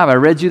 35. I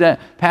read you that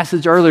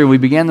passage earlier. We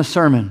began the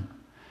sermon.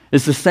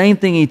 It's the same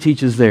thing he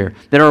teaches there,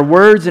 that our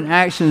words and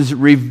actions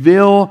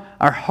reveal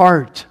our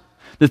heart.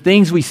 The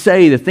things we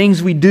say, the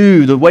things we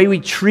do, the way we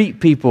treat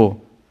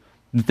people,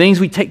 the things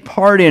we take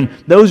part in,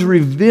 those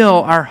reveal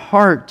our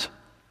heart.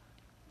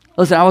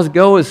 Listen, I would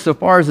go so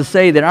far as to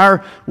say that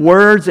our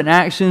words and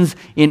actions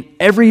in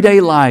everyday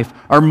life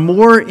are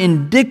more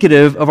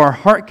indicative of our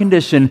heart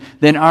condition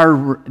than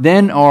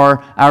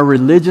are our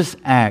religious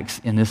acts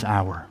in this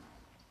hour.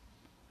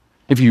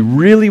 If you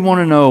really want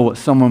to know what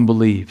someone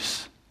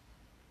believes,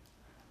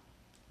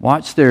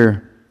 watch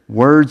their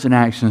words and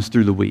actions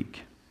through the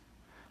week,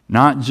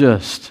 not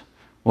just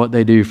what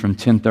they do from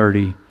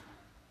 10:30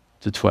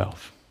 to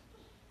 12.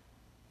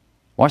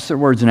 Watch their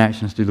words and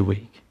actions through the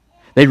week.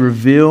 They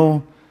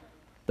reveal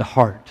the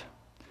heart.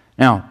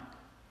 Now,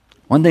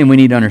 one thing we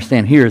need to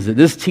understand here is that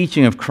this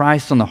teaching of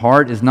Christ on the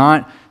heart is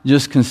not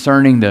just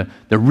concerning the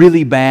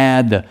really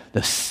bad,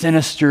 the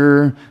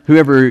sinister,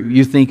 whoever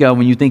you think of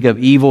when you think of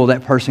evil,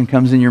 that person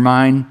comes in your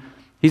mind.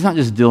 He's not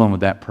just dealing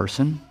with that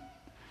person.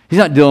 He's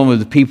not dealing with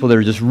the people that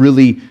are just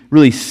really,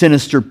 really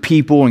sinister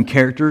people and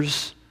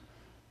characters.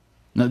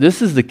 No,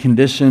 this is the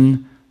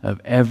condition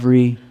of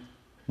every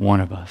one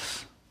of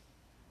us.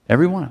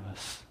 Every one of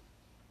us.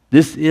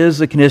 This is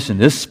the condition.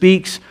 This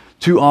speaks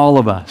to all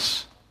of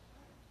us.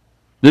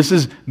 This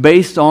is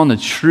based on the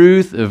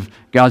truth of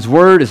God's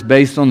Word. It's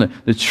based on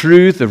the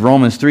truth of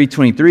Romans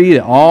 3:23,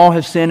 that all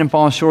have sinned and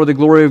fallen short of the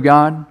glory of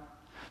God.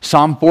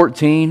 Psalm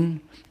 14,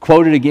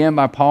 quoted again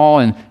by Paul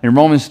in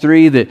Romans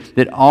 3,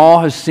 that all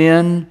have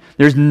sinned.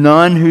 There's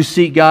none who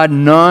seek God,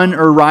 none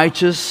are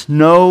righteous,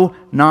 no,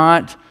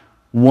 not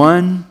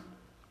one.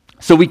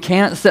 So we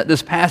can't set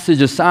this passage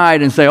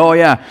aside and say, oh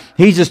yeah,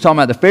 he's just talking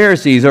about the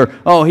Pharisees, or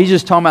oh, he's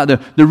just talking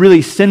about the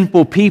really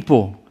sinful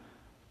people.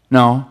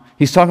 No.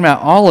 He's talking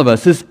about all of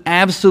us. This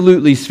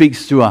absolutely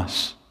speaks to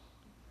us.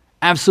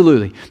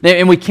 Absolutely.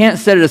 And we can't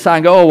set it aside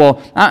and go, oh,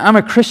 well, I'm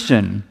a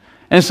Christian,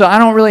 and so I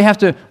don't really have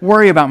to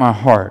worry about my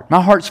heart.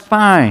 My heart's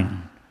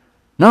fine.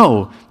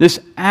 No, this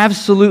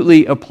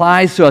absolutely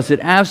applies to us.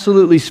 It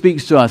absolutely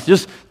speaks to us.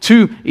 Just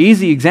two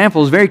easy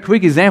examples, very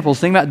quick examples.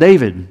 Think about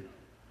David.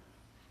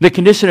 The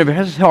condition of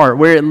his heart,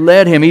 where it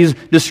led him. He's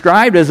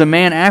described as a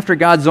man after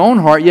God's own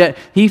heart, yet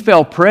he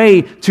fell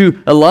prey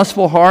to a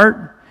lustful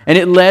heart. And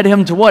it led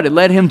him to what? It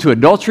led him to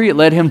adultery. It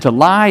led him to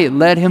lie. It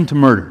led him to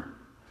murder.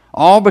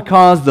 All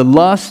because the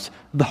lust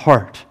of the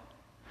heart.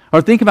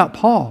 Or think about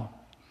Paul.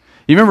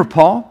 You remember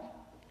Paul?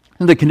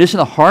 The condition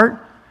of the heart?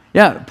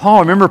 Yeah,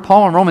 Paul. Remember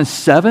Paul in Romans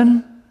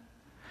 7?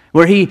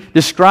 Where he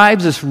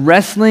describes this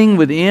wrestling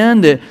within,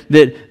 that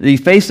he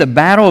faced a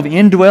battle of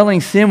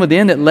indwelling sin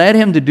within that led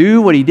him to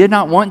do what he did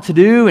not want to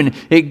do. And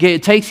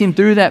it takes him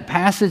through that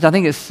passage. I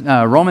think it's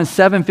Romans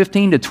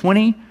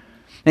 7:15-20.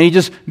 And he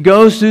just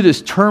goes through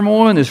this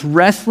turmoil and this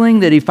wrestling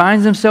that he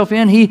finds himself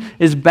in. He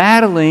is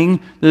battling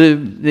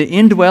the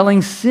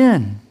indwelling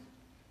sin.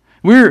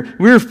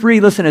 We're free,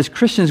 listen, as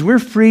Christians, we're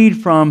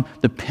freed from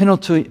the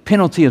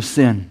penalty of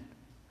sin.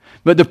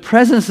 But the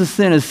presence of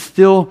sin is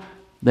still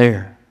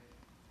there.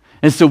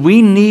 And so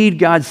we need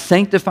God's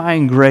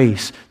sanctifying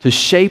grace to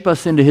shape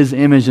us into His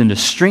image and to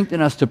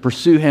strengthen us to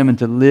pursue Him and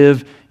to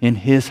live in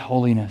His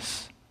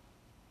holiness.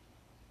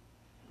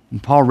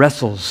 And Paul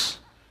wrestles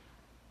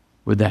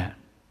with that.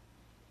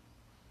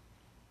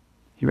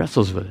 He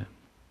wrestles with it.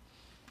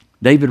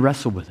 David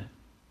wrestled with it.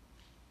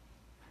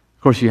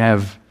 Of course, you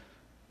have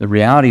the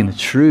reality and the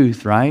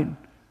truth, right,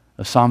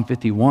 of Psalm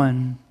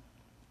 51,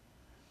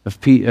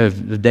 of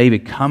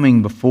David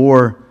coming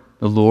before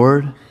the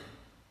Lord.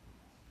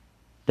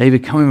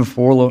 David coming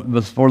before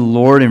the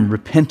Lord and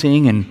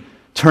repenting and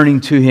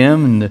turning to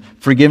Him and the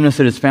forgiveness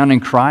that is found in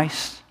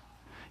Christ.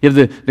 You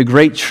have the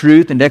great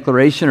truth and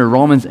declaration of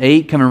Romans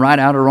 8 coming right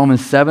out of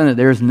Romans 7, that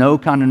there is no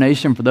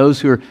condemnation for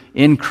those who are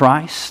in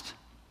Christ.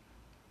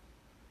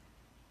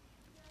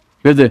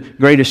 We have the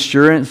great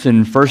assurance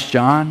in 1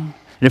 John,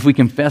 that if we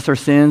confess our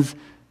sins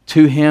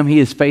to Him, He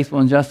is faithful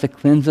and just to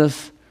cleanse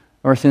us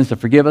of our sins, to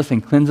forgive us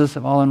and cleanse us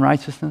of all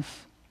unrighteousness.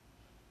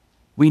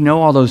 We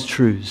know all those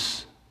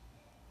truths.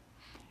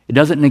 It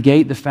doesn't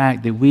negate the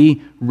fact that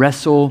we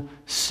wrestle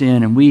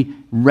sin and we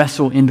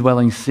wrestle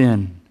indwelling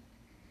sin.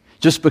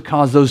 Just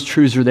because those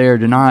truths are there,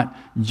 do not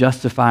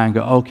justify and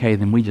go, okay,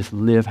 then we just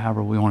live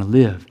however we want to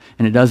live.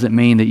 And it doesn't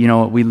mean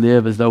that, we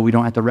live as though we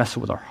don't have to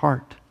wrestle with our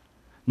heart.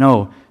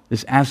 No,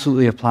 this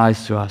absolutely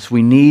applies to us.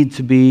 We need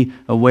to be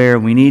aware.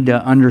 We need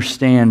to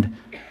understand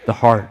the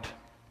heart.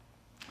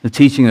 The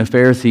teaching of the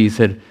Pharisees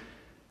had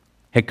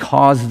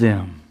caused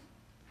them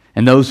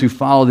and those who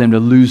followed them to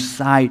lose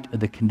sight of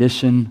the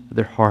condition of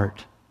their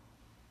heart.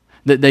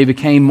 That they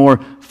became more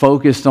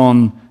focused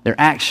on their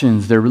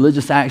actions, their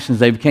religious actions.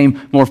 They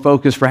became more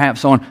focused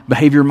perhaps on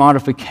behavior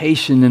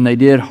modification than they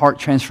did heart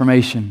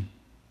transformation.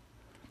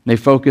 They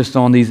focused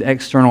on these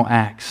external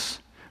acts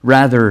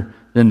rather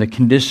than the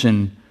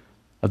condition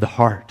of the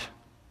heart.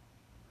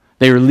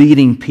 They were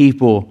leading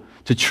people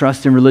to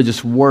trust in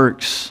religious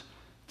works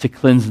to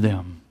cleanse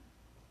them,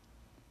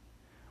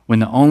 when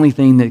the only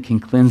thing that can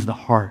cleanse the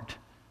heart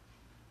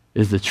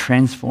is the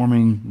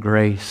transforming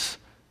grace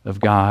of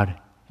God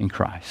in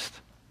Christ.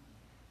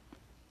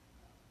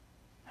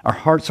 Our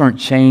hearts aren't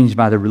changed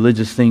by the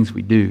religious things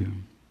we do.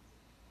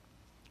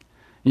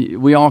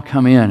 We all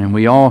come in and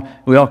we all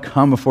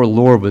come before the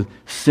Lord with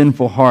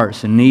sinful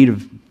hearts in need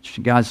of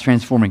God's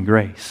transforming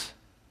grace.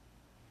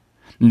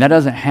 And that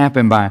doesn't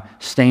happen by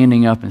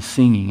standing up and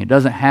singing. It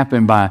doesn't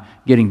happen by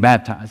getting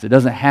baptized. It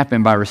doesn't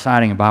happen by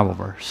reciting a Bible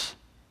verse.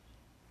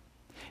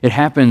 It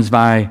happens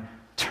by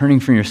turning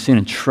from your sin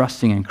and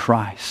trusting in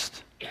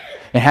Christ.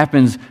 It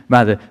happens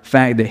by the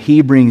fact that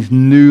He brings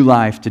new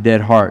life to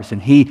dead hearts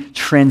and He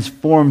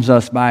transforms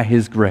us by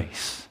His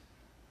grace.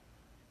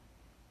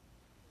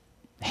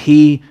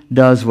 He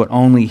does what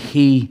only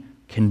He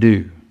can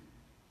do.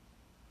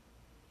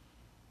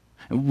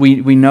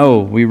 We know,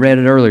 we read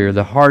it earlier,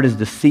 the heart is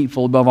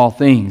deceitful above all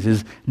things,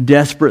 is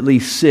desperately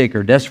sick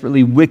or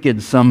desperately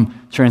wicked,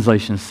 some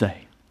translations say.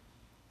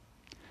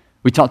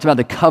 We talked about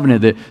the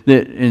covenant,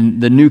 that in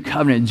the new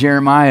covenant,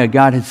 Jeremiah,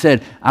 God had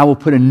said, I will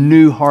put a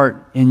new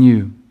heart in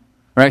you.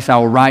 Right? So I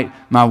will write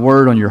my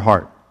word on your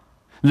heart.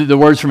 The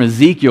words from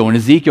Ezekiel, when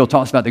Ezekiel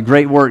talks about the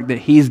great work that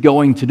he's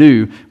going to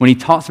do, when he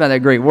talks about that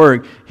great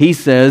work, he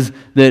says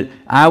that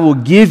I will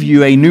give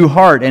you a new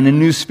heart and a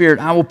new spirit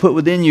I will put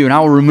within you, and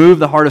I will remove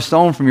the heart of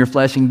stone from your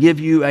flesh and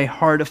give you a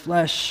heart of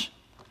flesh.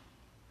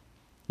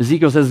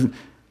 Ezekiel says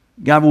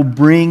God will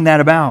bring that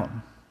about.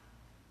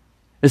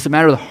 It's a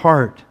matter of the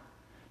heart,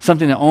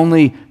 something that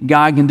only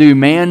God can do.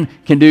 Man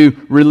can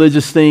do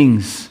religious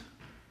things.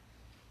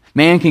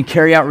 Man can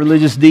carry out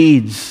religious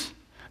deeds.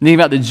 Think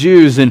about the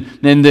Jews and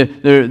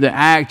the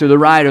act or the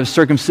rite of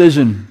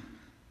circumcision.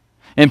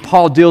 And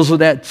Paul deals with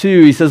that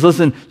too. He says,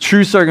 listen,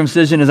 true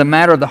circumcision is a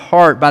matter of the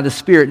heart by the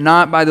Spirit,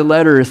 not by the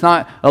letter. It's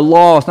not a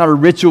law, it's not a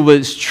ritual, but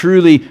it's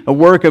truly a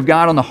work of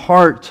God on the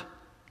heart.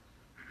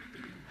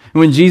 And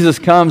when Jesus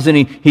comes and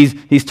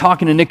he's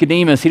talking to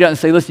Nicodemus, he doesn't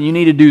say, listen, you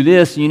need to do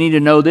this, and you need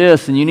to know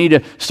this, and you need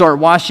to start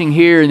washing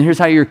here, and here's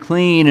how you're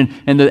clean,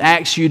 and the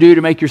acts you do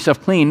to make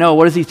yourself clean. No,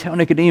 what does he tell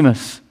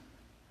Nicodemus?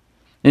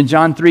 In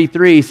John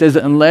 3:3, he says,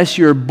 unless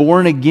you're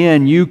born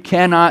again, you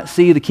cannot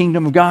see the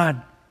kingdom of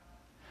God.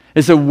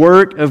 It's a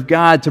work of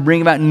God to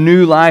bring about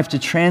new life, to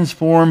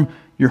transform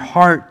your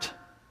heart.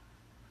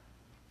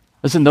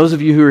 Listen, those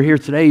of you who are here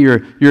today,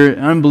 you're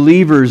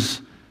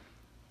unbelievers.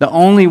 The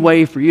only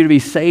way for you to be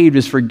saved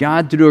is for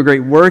God to do a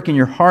great work in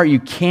your heart. You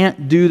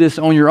can't do this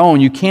on your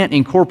own. You can't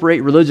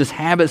incorporate religious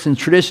habits and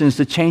traditions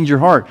to change your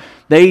heart.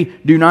 They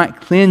do not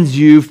cleanse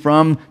you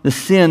from the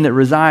sin that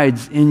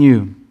resides in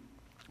you.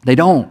 They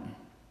don't.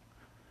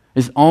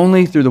 It's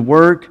only through the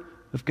work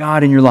of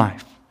God in your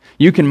life.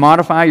 You can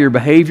modify your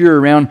behavior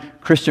around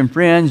Christian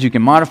friends. You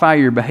can modify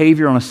your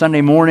behavior on a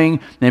Sunday morning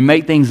and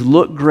make things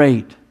look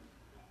great.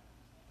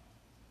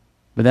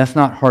 But that's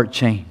not heart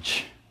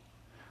change.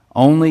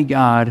 Only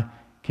God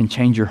can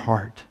change your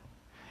heart.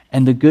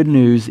 And the good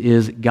news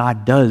is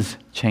God does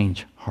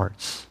change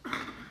hearts.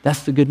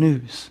 That's the good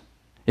news,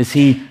 is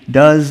He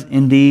does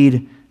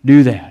indeed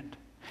do that.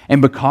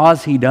 And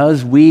because He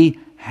does, we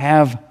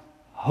have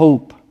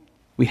hope.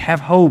 We have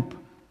hope.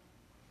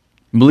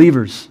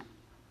 Believers.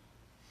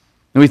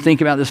 When we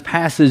think about this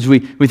passage, we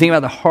think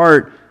about the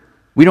heart.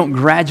 We don't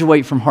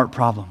graduate from heart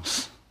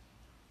problems.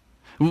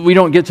 We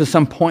don't get to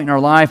some point in our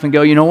life and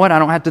go, you know what, I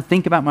don't have to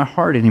think about my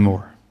heart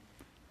anymore.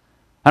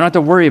 I don't have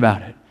to worry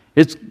about it.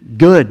 It's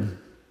good.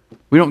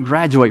 We don't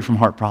graduate from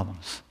heart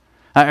problems.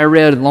 I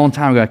read a long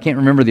time ago, I can't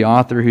remember the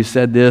author who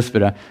said this,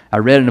 but I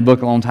read it in a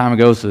book a long time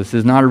ago, so this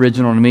is not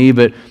original to me,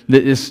 but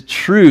it's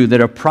true that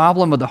a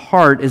problem of the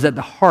heart is at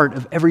the heart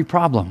of every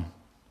problem.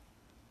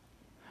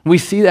 We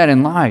see that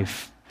in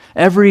life.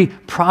 Every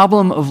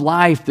problem of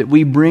life that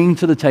we bring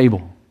to the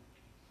table,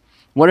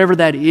 whatever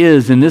that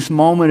is in this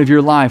moment of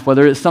your life,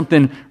 whether it's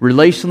something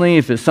relationally,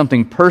 if it's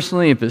something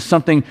personally, if it's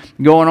something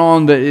going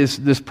on that is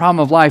this problem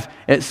of life,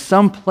 at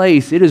some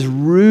place it is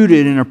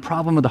rooted in a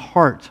problem of the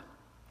heart.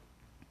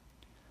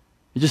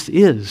 It just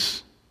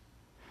is.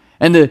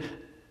 And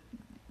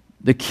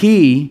the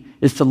key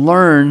is to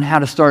learn how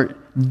to start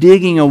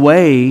digging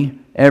away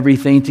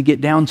everything to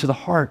get down to the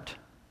heart,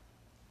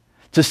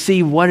 to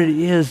see what it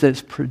is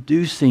that's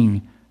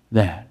producing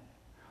that.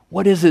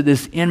 What is it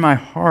that's in my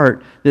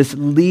heart that's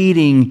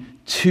leading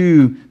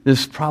to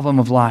this problem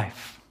of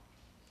life?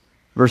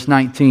 Verse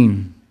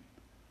 19,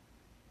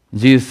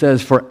 Jesus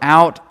says, for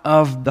out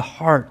of the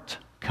heart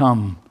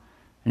come,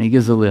 and He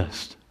gives a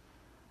list.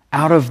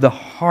 Out of the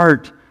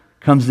heart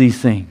comes these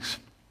things.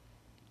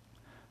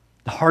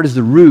 The heart is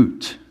the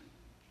root.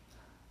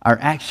 Our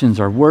actions,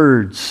 our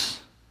words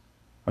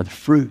are the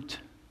fruit.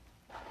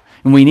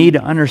 And we need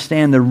to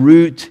understand the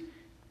root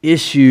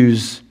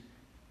issues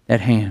at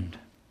hand.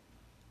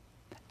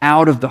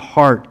 Out of the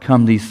heart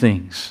come these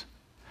things.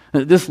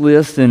 This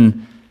list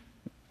in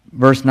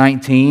verse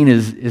 19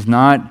 is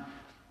not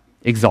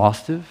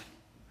exhaustive.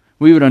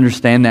 We would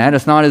understand that.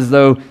 It's not as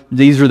though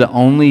these are the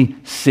only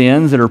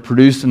sins that are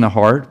produced in the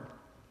heart.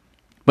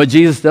 But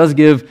Jesus does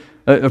give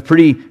a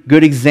pretty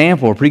good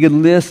example, a pretty good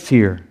list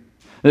here.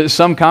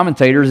 Some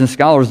commentators and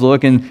scholars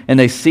look and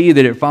they see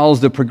that it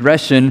follows the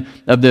progression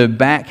of the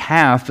back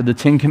half of the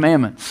Ten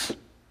Commandments.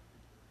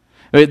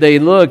 They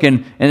look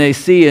and they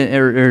see,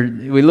 or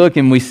we look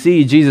and we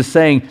see Jesus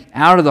saying,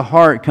 out of the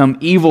heart come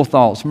evil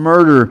thoughts,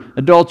 murder,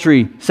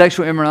 adultery,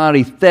 sexual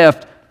immorality,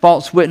 theft,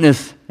 false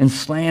witness, and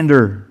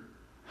slander.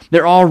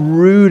 They're all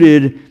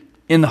rooted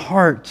in the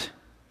heart,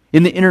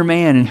 in the inner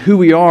man, in who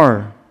we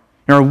are,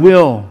 in our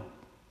will.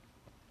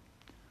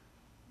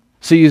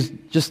 So you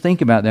just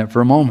think about that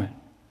for a moment.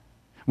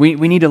 We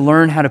need to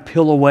learn how to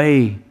peel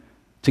away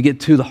to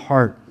get to the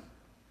heart.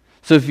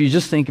 So if you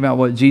just think about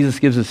what Jesus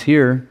gives us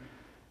here,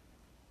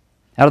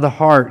 out of the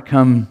heart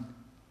come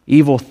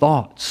evil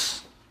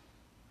thoughts.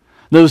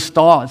 Those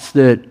thoughts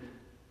that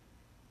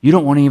you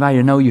don't want anybody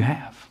to know you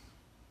have.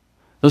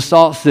 Those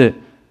thoughts that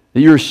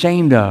you're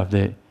ashamed of,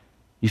 that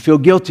you feel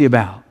guilty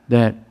about,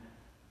 that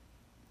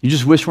you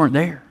just wish weren't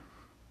there.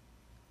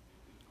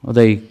 Well,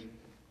 they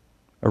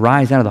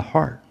arise out of the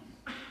heart.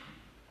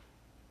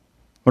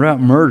 What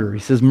about murder? He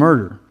says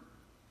murder.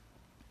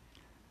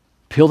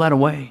 Peel that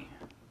away.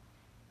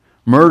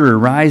 Murder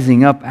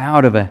rising up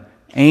out of an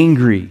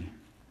angry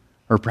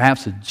or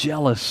perhaps a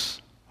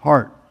jealous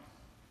heart.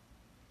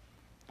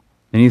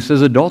 And he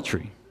says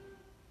adultery.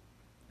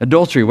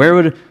 Adultery, where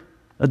would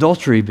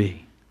adultery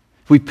be?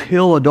 If we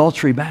peel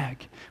adultery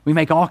back, we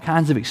make all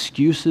kinds of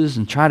excuses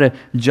and try to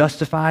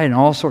justify it in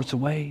all sorts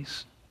of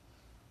ways.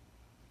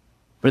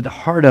 But at the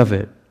heart of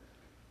it,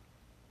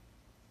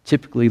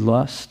 typically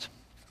lust,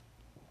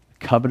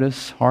 a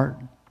covetous heart,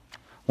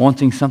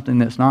 wanting something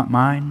that's not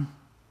mine.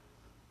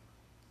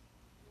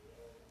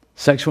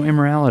 Sexual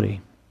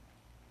immorality.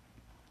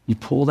 You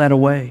pull that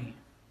away.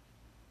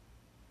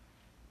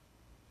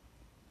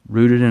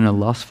 Rooted in a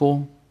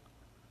lustful,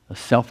 a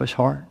selfish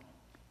heart.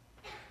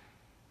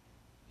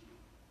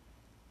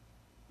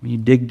 When you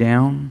dig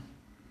down,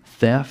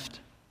 theft,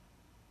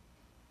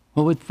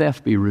 what would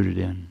theft be rooted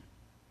in?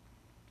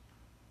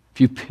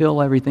 If you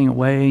peel everything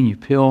away and you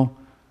peel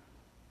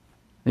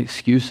the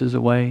excuses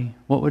away,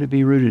 what would it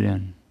be rooted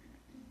in?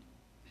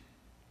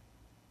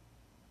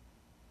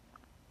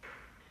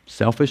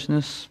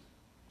 Selfishness,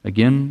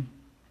 again,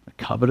 a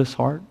covetous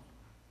heart.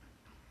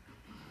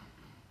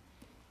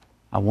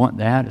 I want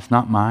that. It's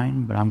not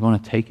mine, but I'm going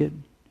to take it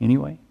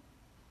anyway.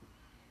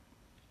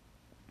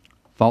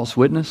 False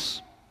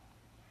witness.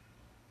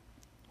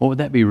 What would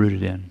that be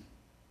rooted in?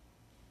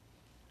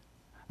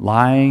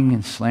 Lying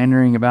and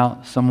slandering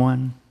about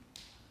someone?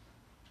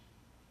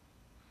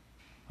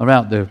 What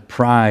about the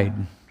pride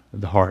of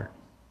the heart?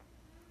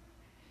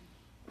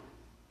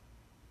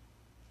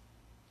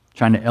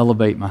 Trying to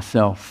elevate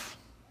myself,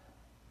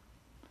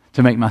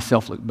 to make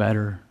myself look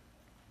better,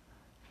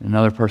 and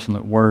another person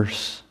look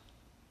worse.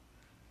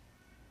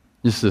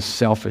 Just the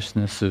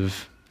selfishness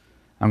of,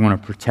 I'm going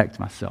to protect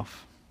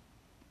myself.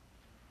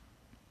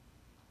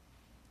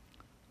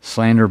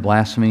 Slander,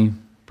 blasphemy,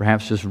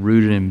 perhaps just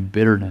rooted in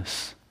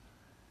bitterness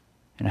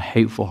and a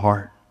hateful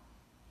heart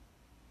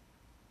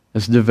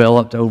that's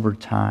developed over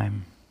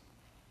time.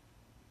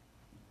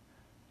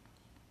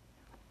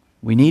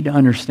 We need to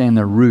understand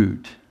the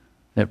root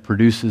that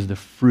produces the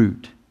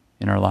fruit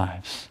in our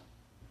lives.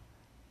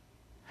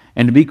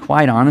 And to be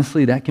quite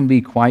honestly, that can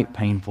be quite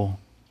painful.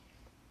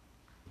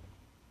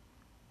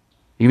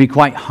 It can be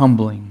quite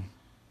humbling.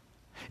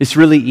 It's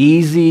really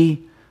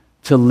easy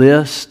to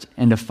list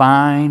and to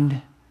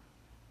find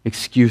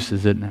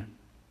excuses, isn't it?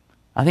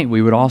 I think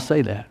we would all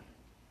say that.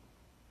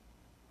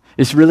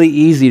 It's really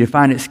easy to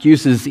find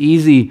excuses. It's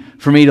easy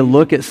for me to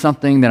look at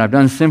something that I've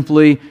done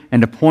simply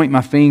and to point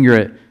my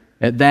finger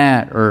at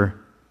that or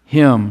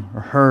him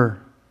or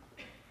her.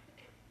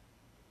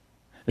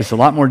 It's a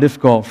lot more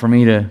difficult for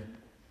me to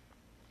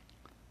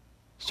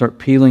start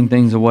peeling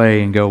things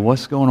away and go,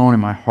 what's going on in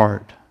my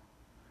heart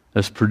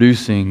that's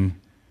producing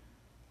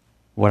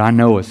what I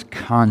know is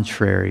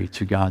contrary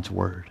to God's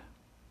Word?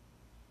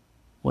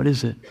 What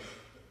is it?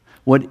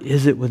 What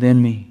is it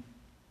within me?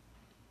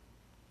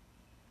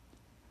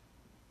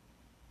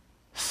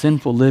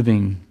 Sinful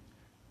living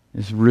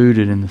is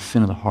rooted in the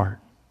sin of the heart.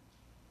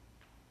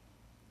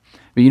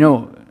 But you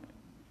know,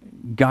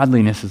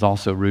 godliness is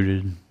also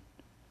rooted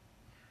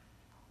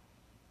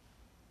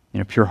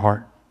in a pure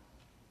heart.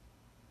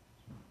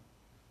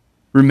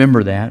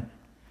 Remember that.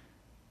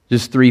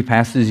 Just 3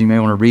 passages you may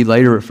want to read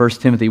later at 1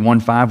 Timothy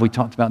 1:5. We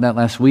talked about that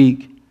last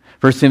week.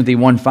 1 Timothy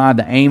 1:5,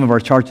 the aim of our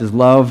church is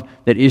love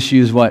that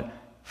issues what?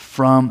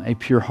 From a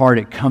pure heart.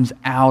 It comes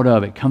out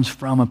of, it comes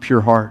from a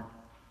pure heart.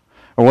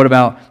 Or what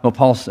about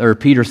what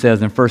Peter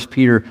says in 1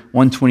 Peter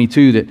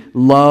 1:22 that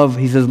love,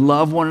 he says,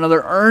 love one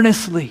another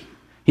earnestly.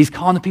 He's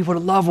calling the people to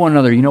love one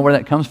another. You know where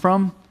that comes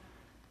from?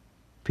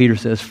 Peter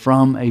says,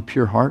 from a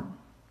pure heart.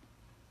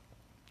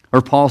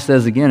 Or Paul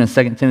says again in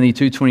 2 Timothy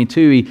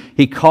 2:22,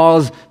 he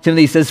calls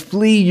Timothy, he says,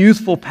 flee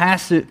youthful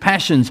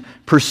passions,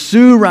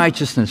 pursue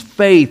righteousness,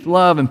 faith,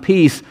 love, and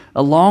peace,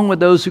 along with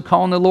those who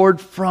call on the Lord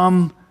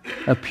from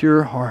a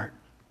pure heart.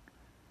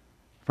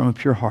 From a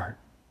pure heart.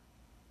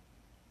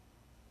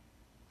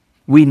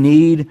 We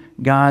need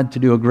God to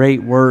do a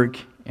great work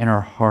in our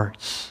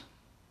hearts.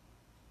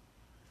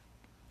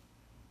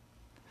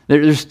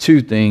 There's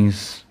 2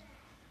 things.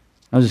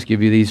 I'll just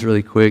give you these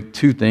really quick.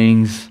 2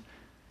 things.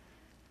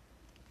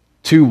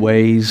 2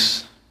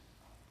 ways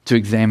to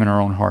examine our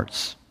own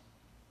hearts.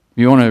 If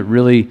you want to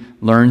really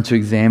learn to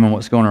examine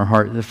what's going on in our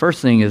heart, the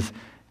first thing is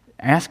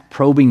ask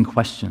probing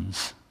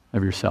questions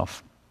of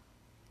yourself.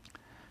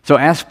 So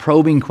ask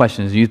probing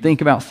questions. You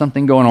think about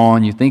something going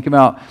on, you think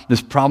about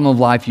this problem of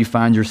life you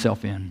find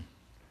yourself in.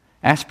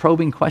 Ask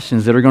probing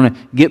questions that are going to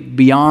get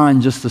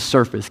beyond just the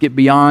surface, get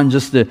beyond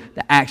just the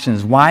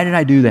actions. Why did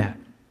I do that?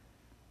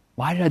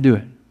 Why did I do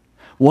it?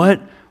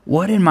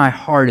 What in my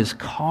heart is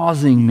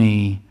causing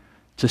me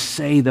to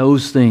say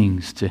those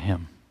things to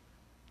him?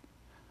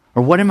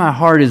 Or what in my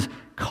heart is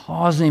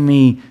causing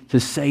me to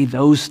say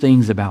those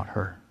things about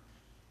her?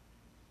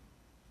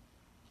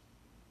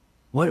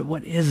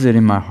 What is it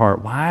in my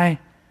heart? Why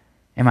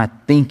am I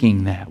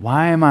thinking that?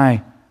 Why am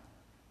I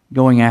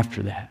going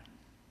after that?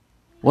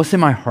 What's in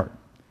my heart?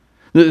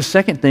 The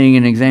second thing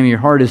in examining your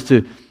heart is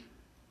to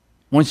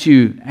once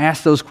you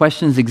ask those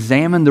questions,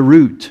 examine the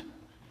root.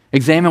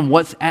 Examine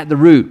what's at the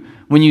root.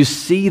 When you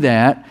see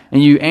that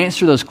and you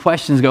answer those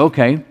questions, go,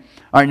 okay,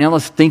 all right, now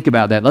let's think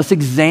about that. Let's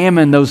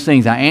examine those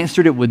things. I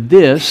answered it with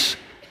this.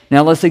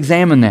 Now let's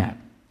examine that.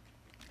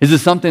 Is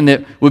this something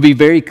that would be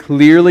very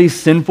clearly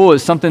sinful?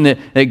 Is something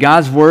that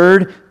God's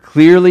Word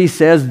clearly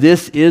says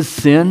this is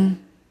sin?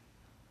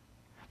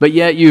 But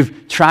yet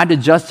you've tried to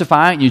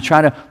justify it and you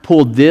try to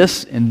pull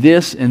this and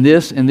this and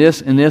this and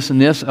this and this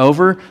and this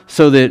over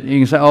so that you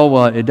can say, oh,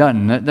 well, it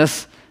doesn't.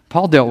 That's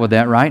Paul dealt with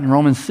that, right, in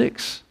Romans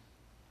 6.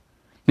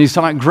 He's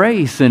talking about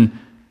grace, and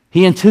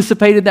he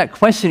anticipated that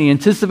question. He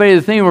anticipated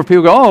the thing where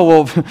people go, oh,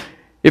 well,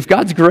 if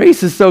God's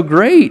grace is so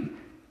great,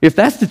 if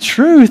that's the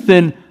truth,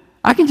 then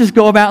I can just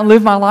go about and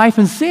live my life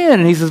in sin.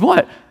 And he says,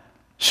 what?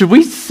 Should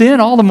we sin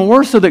all the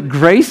more so that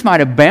grace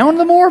might abound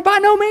the more? By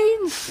no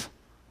means.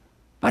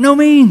 By no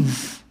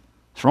means.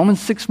 It's Romans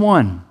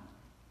 6:1.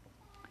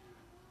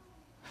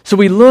 So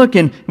we look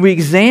and we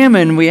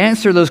examine, we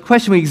answer those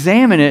questions, we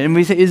examine it, and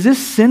we say, is this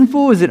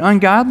sinful? Is it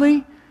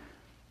ungodly?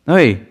 No,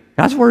 hey,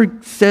 God's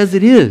Word says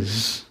it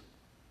is.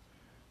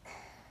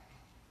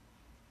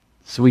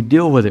 So we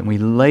deal with it and we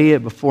lay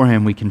it before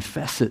Him. We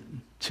confess it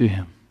to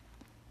Him,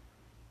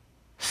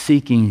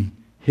 seeking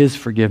His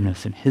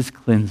forgiveness and His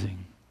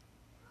cleansing.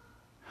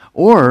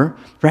 Or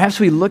perhaps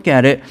we look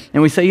at it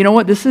and we say, you know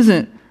what, this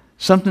isn't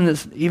something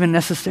that's even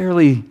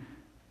necessarily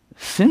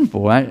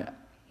sinful,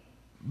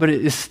 but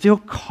it is still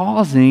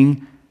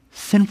causing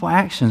sinful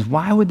actions.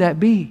 Why would that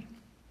be?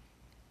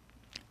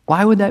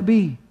 Why would that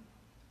be?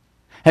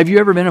 Have you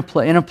ever been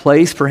in a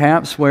place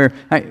perhaps where,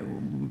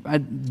 I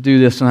do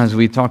this sometimes,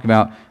 we talk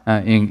about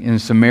in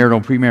some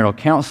premarital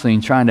counseling,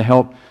 trying to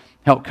help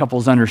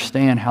couples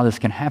understand how this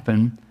can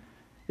happen,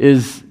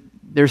 is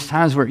there's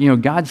times where,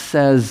 God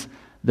says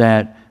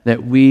that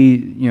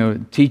we,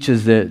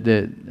 teaches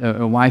that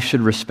a wife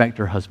should respect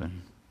her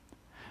husband.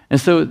 And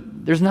so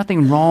there's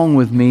nothing wrong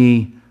with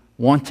me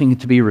wanting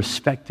to be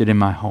respected in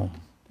my home.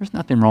 There's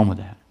nothing wrong with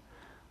that.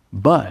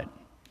 But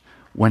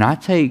when I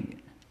take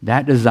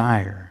that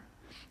desire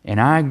and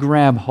I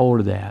grab hold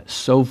of that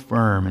so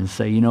firm and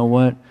say, you know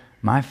what?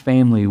 My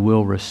family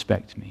will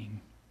respect me.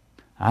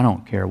 I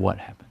don't care what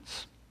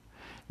happens.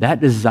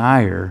 That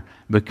desire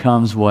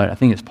becomes what I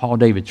think it's Paul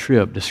David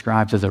Tripp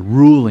describes as a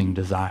ruling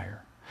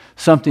desire.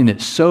 Something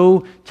that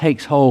so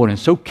takes hold and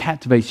so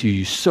captivates you,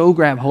 you so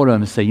grab hold of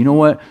them and say, you know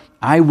what?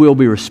 I will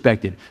be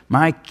respected.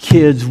 My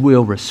kids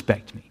will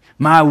respect me.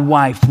 My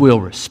wife will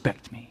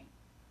respect me.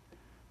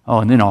 Oh,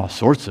 and then all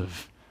sorts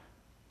of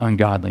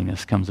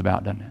ungodliness comes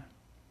about, doesn't it?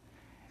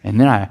 And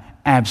then I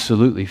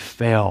absolutely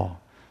fail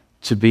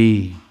to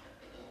be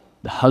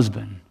the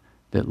husband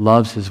that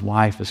loves his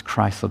wife as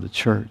Christ loved the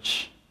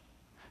church,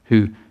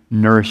 who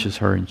nourishes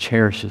her and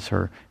cherishes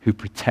her, who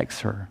protects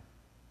her.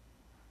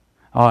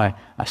 Oh,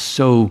 I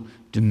so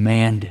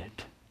demanded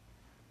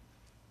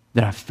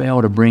that I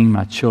fail to bring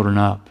my children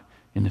up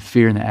in the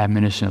fear and the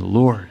admonition of the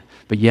Lord,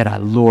 but yet I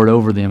lord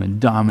over them and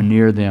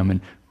domineer them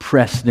and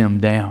press them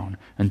down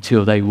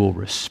until they will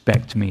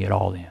respect me at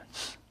all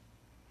ends.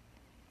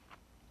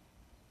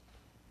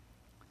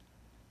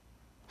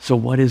 So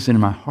what is in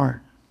my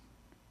heart?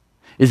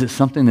 Is it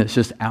something that's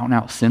just out and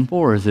out sinful,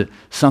 or is it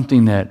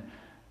something that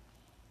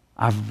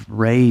I've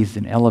raised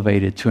and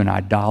elevated to an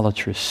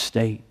idolatrous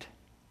state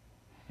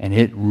and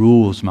it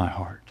rules my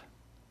heart?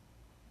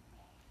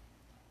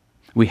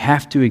 We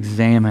have to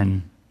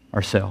examine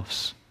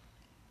ourselves.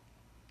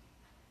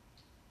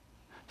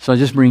 So I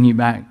just bring you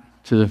back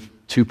to the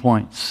 2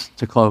 points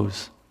to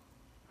close.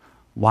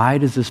 Why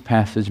does this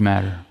passage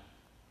matter?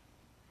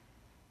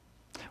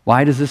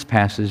 Why does this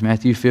passage,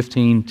 Matthew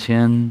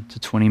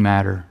 15:10-20,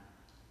 matter?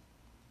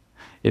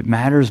 It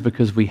matters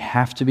because we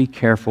have to be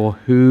careful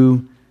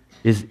who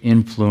is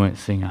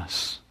influencing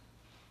us.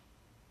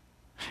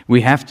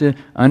 We have to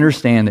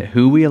understand that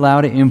who we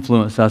allow to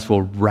influence us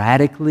will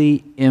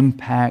radically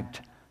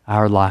impact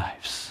our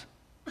lives.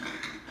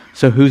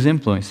 So who's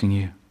influencing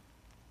you?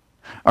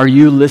 Are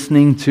you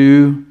listening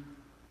to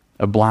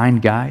a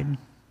blind guide?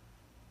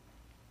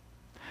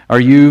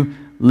 Are you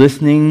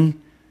listening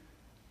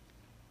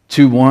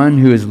to one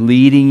who is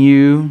leading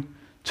you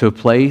to a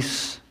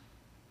place,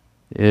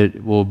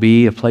 it will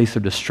be a place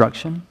of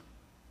destruction?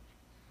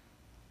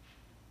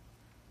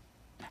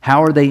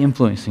 How are they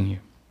influencing you?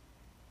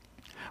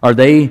 Are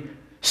they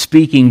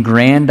speaking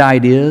grand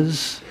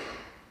ideas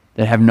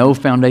that have no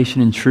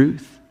foundation in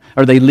truth?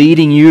 Are they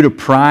leading you to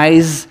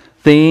prize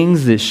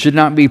things that should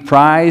not be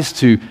prized,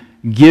 to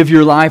give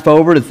your life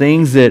over to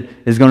things that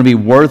is going to be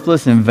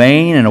worthless and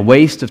vain and a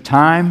waste of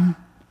time?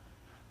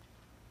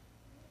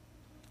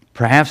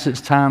 Perhaps it's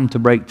time to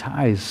break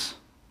ties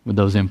with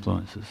those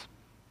influences.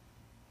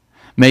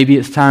 Maybe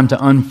it's time to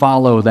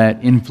unfollow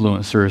that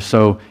influencer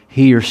so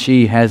he or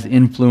she has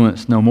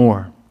influence no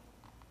more.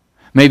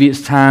 Maybe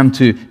it's time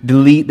to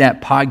delete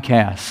that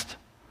podcast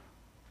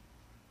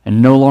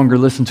and no longer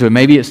listen to it.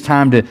 Maybe it's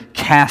time to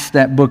cast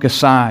that book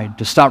aside,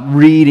 to stop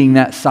reading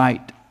that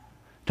site,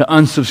 to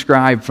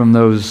unsubscribe from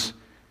those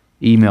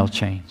email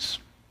chains.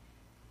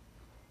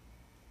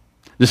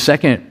 The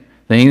second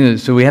thing.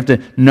 So we have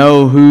to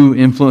know who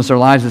influenced our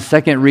lives. The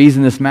second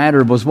reason this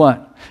mattered was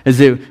what? Is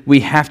that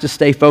we have to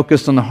stay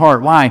focused on the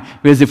heart. Why?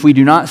 Because if we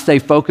do not stay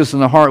focused on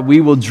the heart,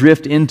 we will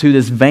drift into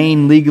this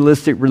vain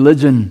legalistic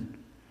religion.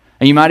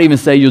 And you might even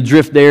say you'll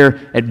drift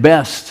there at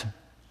best.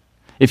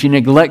 If you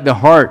neglect the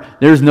heart,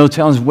 there's no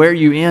telling where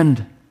you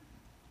end.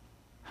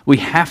 We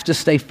have to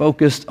stay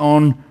focused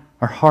on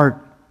our heart.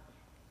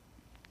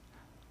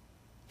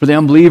 For the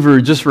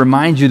unbeliever, just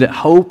remind you that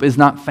hope is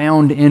not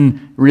found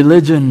in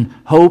religion.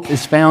 Hope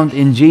is found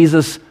in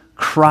Jesus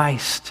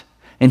Christ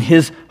and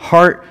His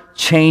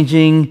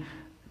heart-changing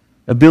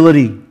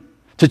ability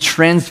to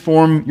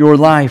transform your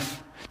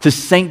life, to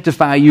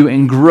sanctify you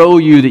and grow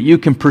you, that you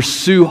can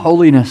pursue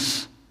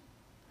holiness,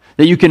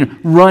 that you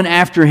can run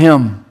after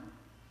Him.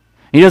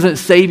 He doesn't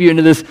save you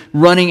into this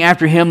running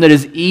after Him that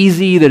is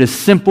easy, that is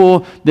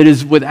simple, that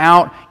is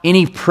without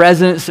any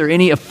presence or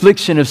any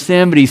affliction of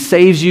sin, but He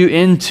saves you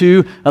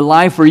into a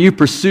life where you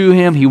pursue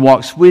Him. He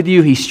walks with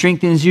you. He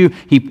strengthens you.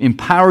 He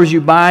empowers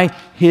you by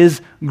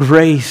His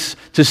grace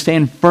to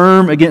stand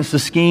firm against the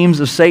schemes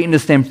of Satan, to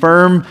stand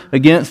firm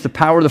against the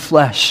power of the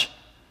flesh,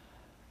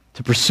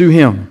 to pursue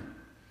Him,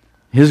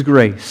 His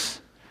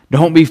grace.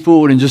 Don't be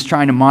fooled in just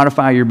trying to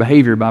modify your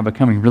behavior by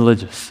becoming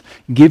religious.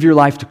 Give your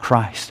life to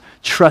Christ.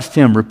 Trust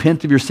Him.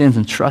 Repent of your sins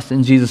and trust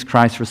in Jesus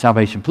Christ for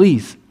salvation.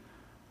 Please.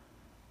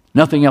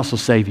 Nothing else will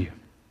save you.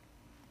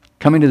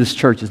 Coming to this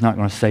church is not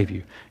going to save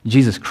you.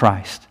 Jesus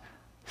Christ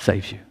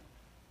saves you.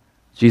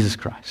 Jesus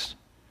Christ.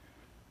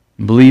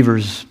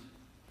 Believers,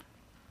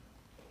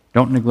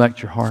 don't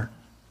neglect your heart.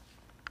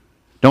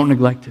 Don't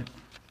neglect it.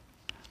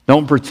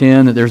 Don't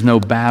pretend that there's no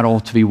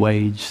battle to be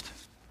waged.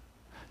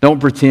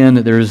 Don't pretend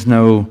that there is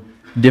no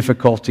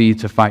difficulty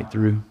to fight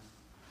through.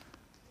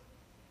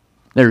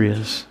 There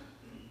is.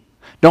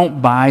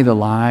 Don't buy the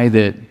lie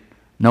that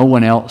no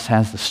one else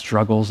has the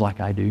struggles like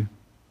I do.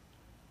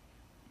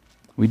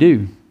 We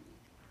do.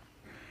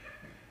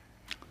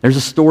 There's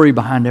a story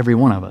behind every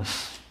one of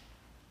us.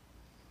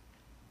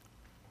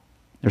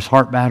 There's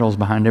heart battles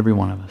behind every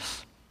one of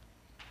us.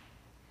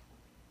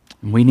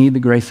 And we need the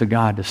grace of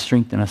God to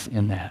strengthen us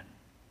in that.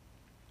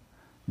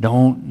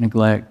 Don't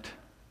neglect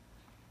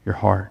your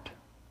heart.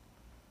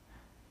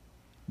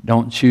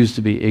 Don't choose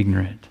to be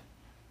ignorant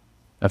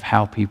of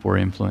how people are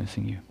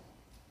influencing you.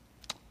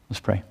 Let's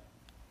pray.